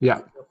 Yeah.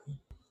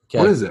 Okay.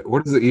 What is it?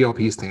 What does the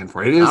ELP stand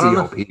for? It is I don't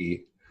know.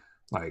 ELP.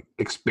 Like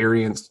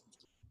experienced,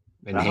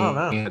 I don't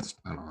know. enhanced.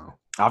 I don't know.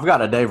 I've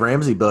got a Dave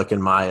Ramsey book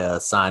in my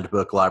signed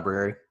book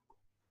library.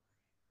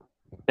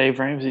 Dave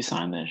Ramsey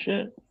signed that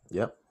shit.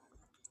 Yep.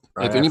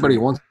 If anybody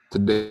wants the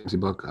Dave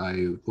book,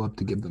 I love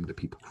to give them to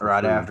people. for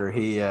Right free. after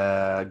he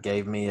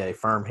gave me a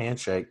firm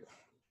handshake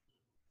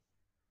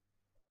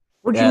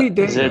Where'd Yeah. you meet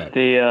Dave? Is it at?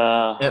 the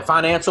at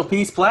Financial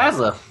Peace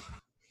Plaza.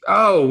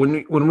 Oh,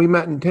 when we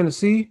met in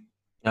Tennessee?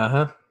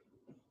 Uh-huh.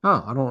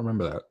 Oh, I don't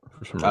remember that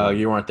for some reason. Oh,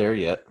 you weren't there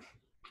yet.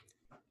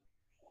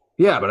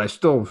 Yeah, but I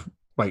still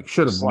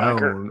should have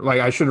Slacker. known.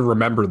 I should have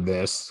remembered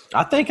this.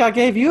 I think I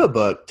gave you a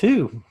book,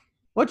 too.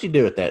 What'd you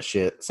do with that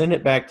shit? Send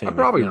it back to I me.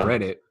 probably you know.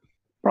 read it.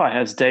 probably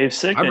has Dave's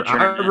signature?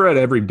 I've in it. read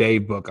every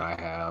Dave book I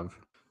have.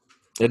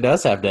 It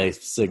does have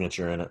Dave's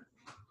signature in it.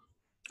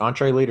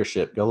 Entree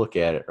Leadership. Go look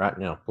at it right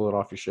now. Pull it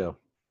off your shelf.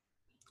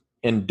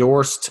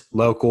 Endorsed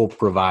local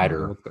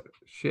provider. What the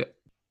shit?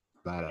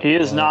 He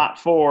is not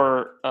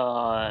for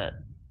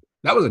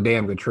That was a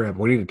damn good trip.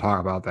 We need to talk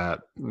about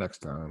that next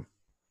time.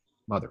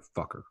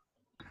 Motherfucker.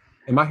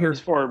 Am I here? it's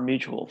for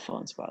mutual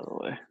funds, by the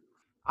way.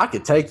 I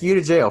could take you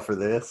to jail for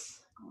this.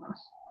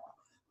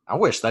 I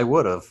wish they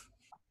would have.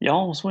 Y'all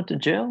almost went to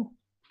jail?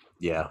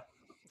 Yeah.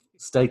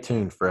 Stay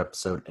tuned for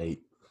episode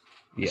 8.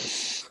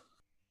 Yes.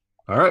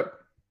 All right.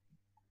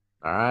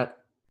 All right.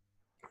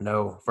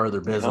 No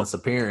further business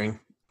appearing.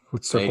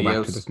 Let's circle back to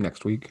Adios. this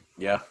next week.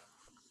 Yeah.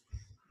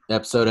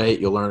 Episode 8,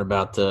 you'll learn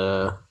about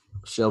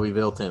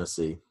Shelbyville,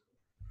 Tennessee.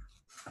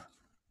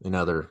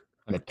 Another,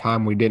 And the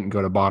time we didn't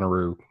go to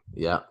Bonnaroo.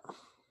 yeah.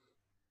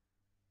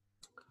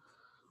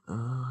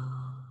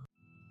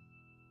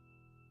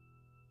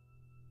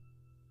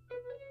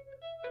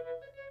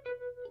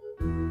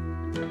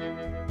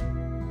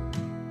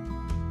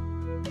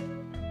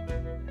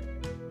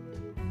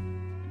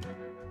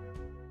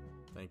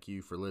 Thank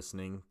you for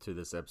listening to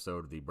this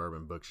episode of the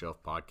Bourbon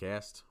Bookshelf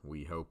Podcast.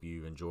 We hope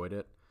you enjoyed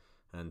it.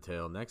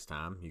 Until next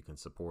time, you can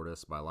support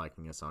us by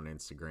liking us on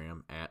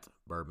Instagram at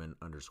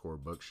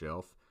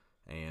bourbon_bookshelf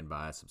and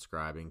by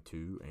subscribing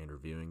to and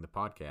reviewing the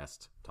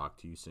podcast. Talk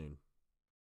to you soon.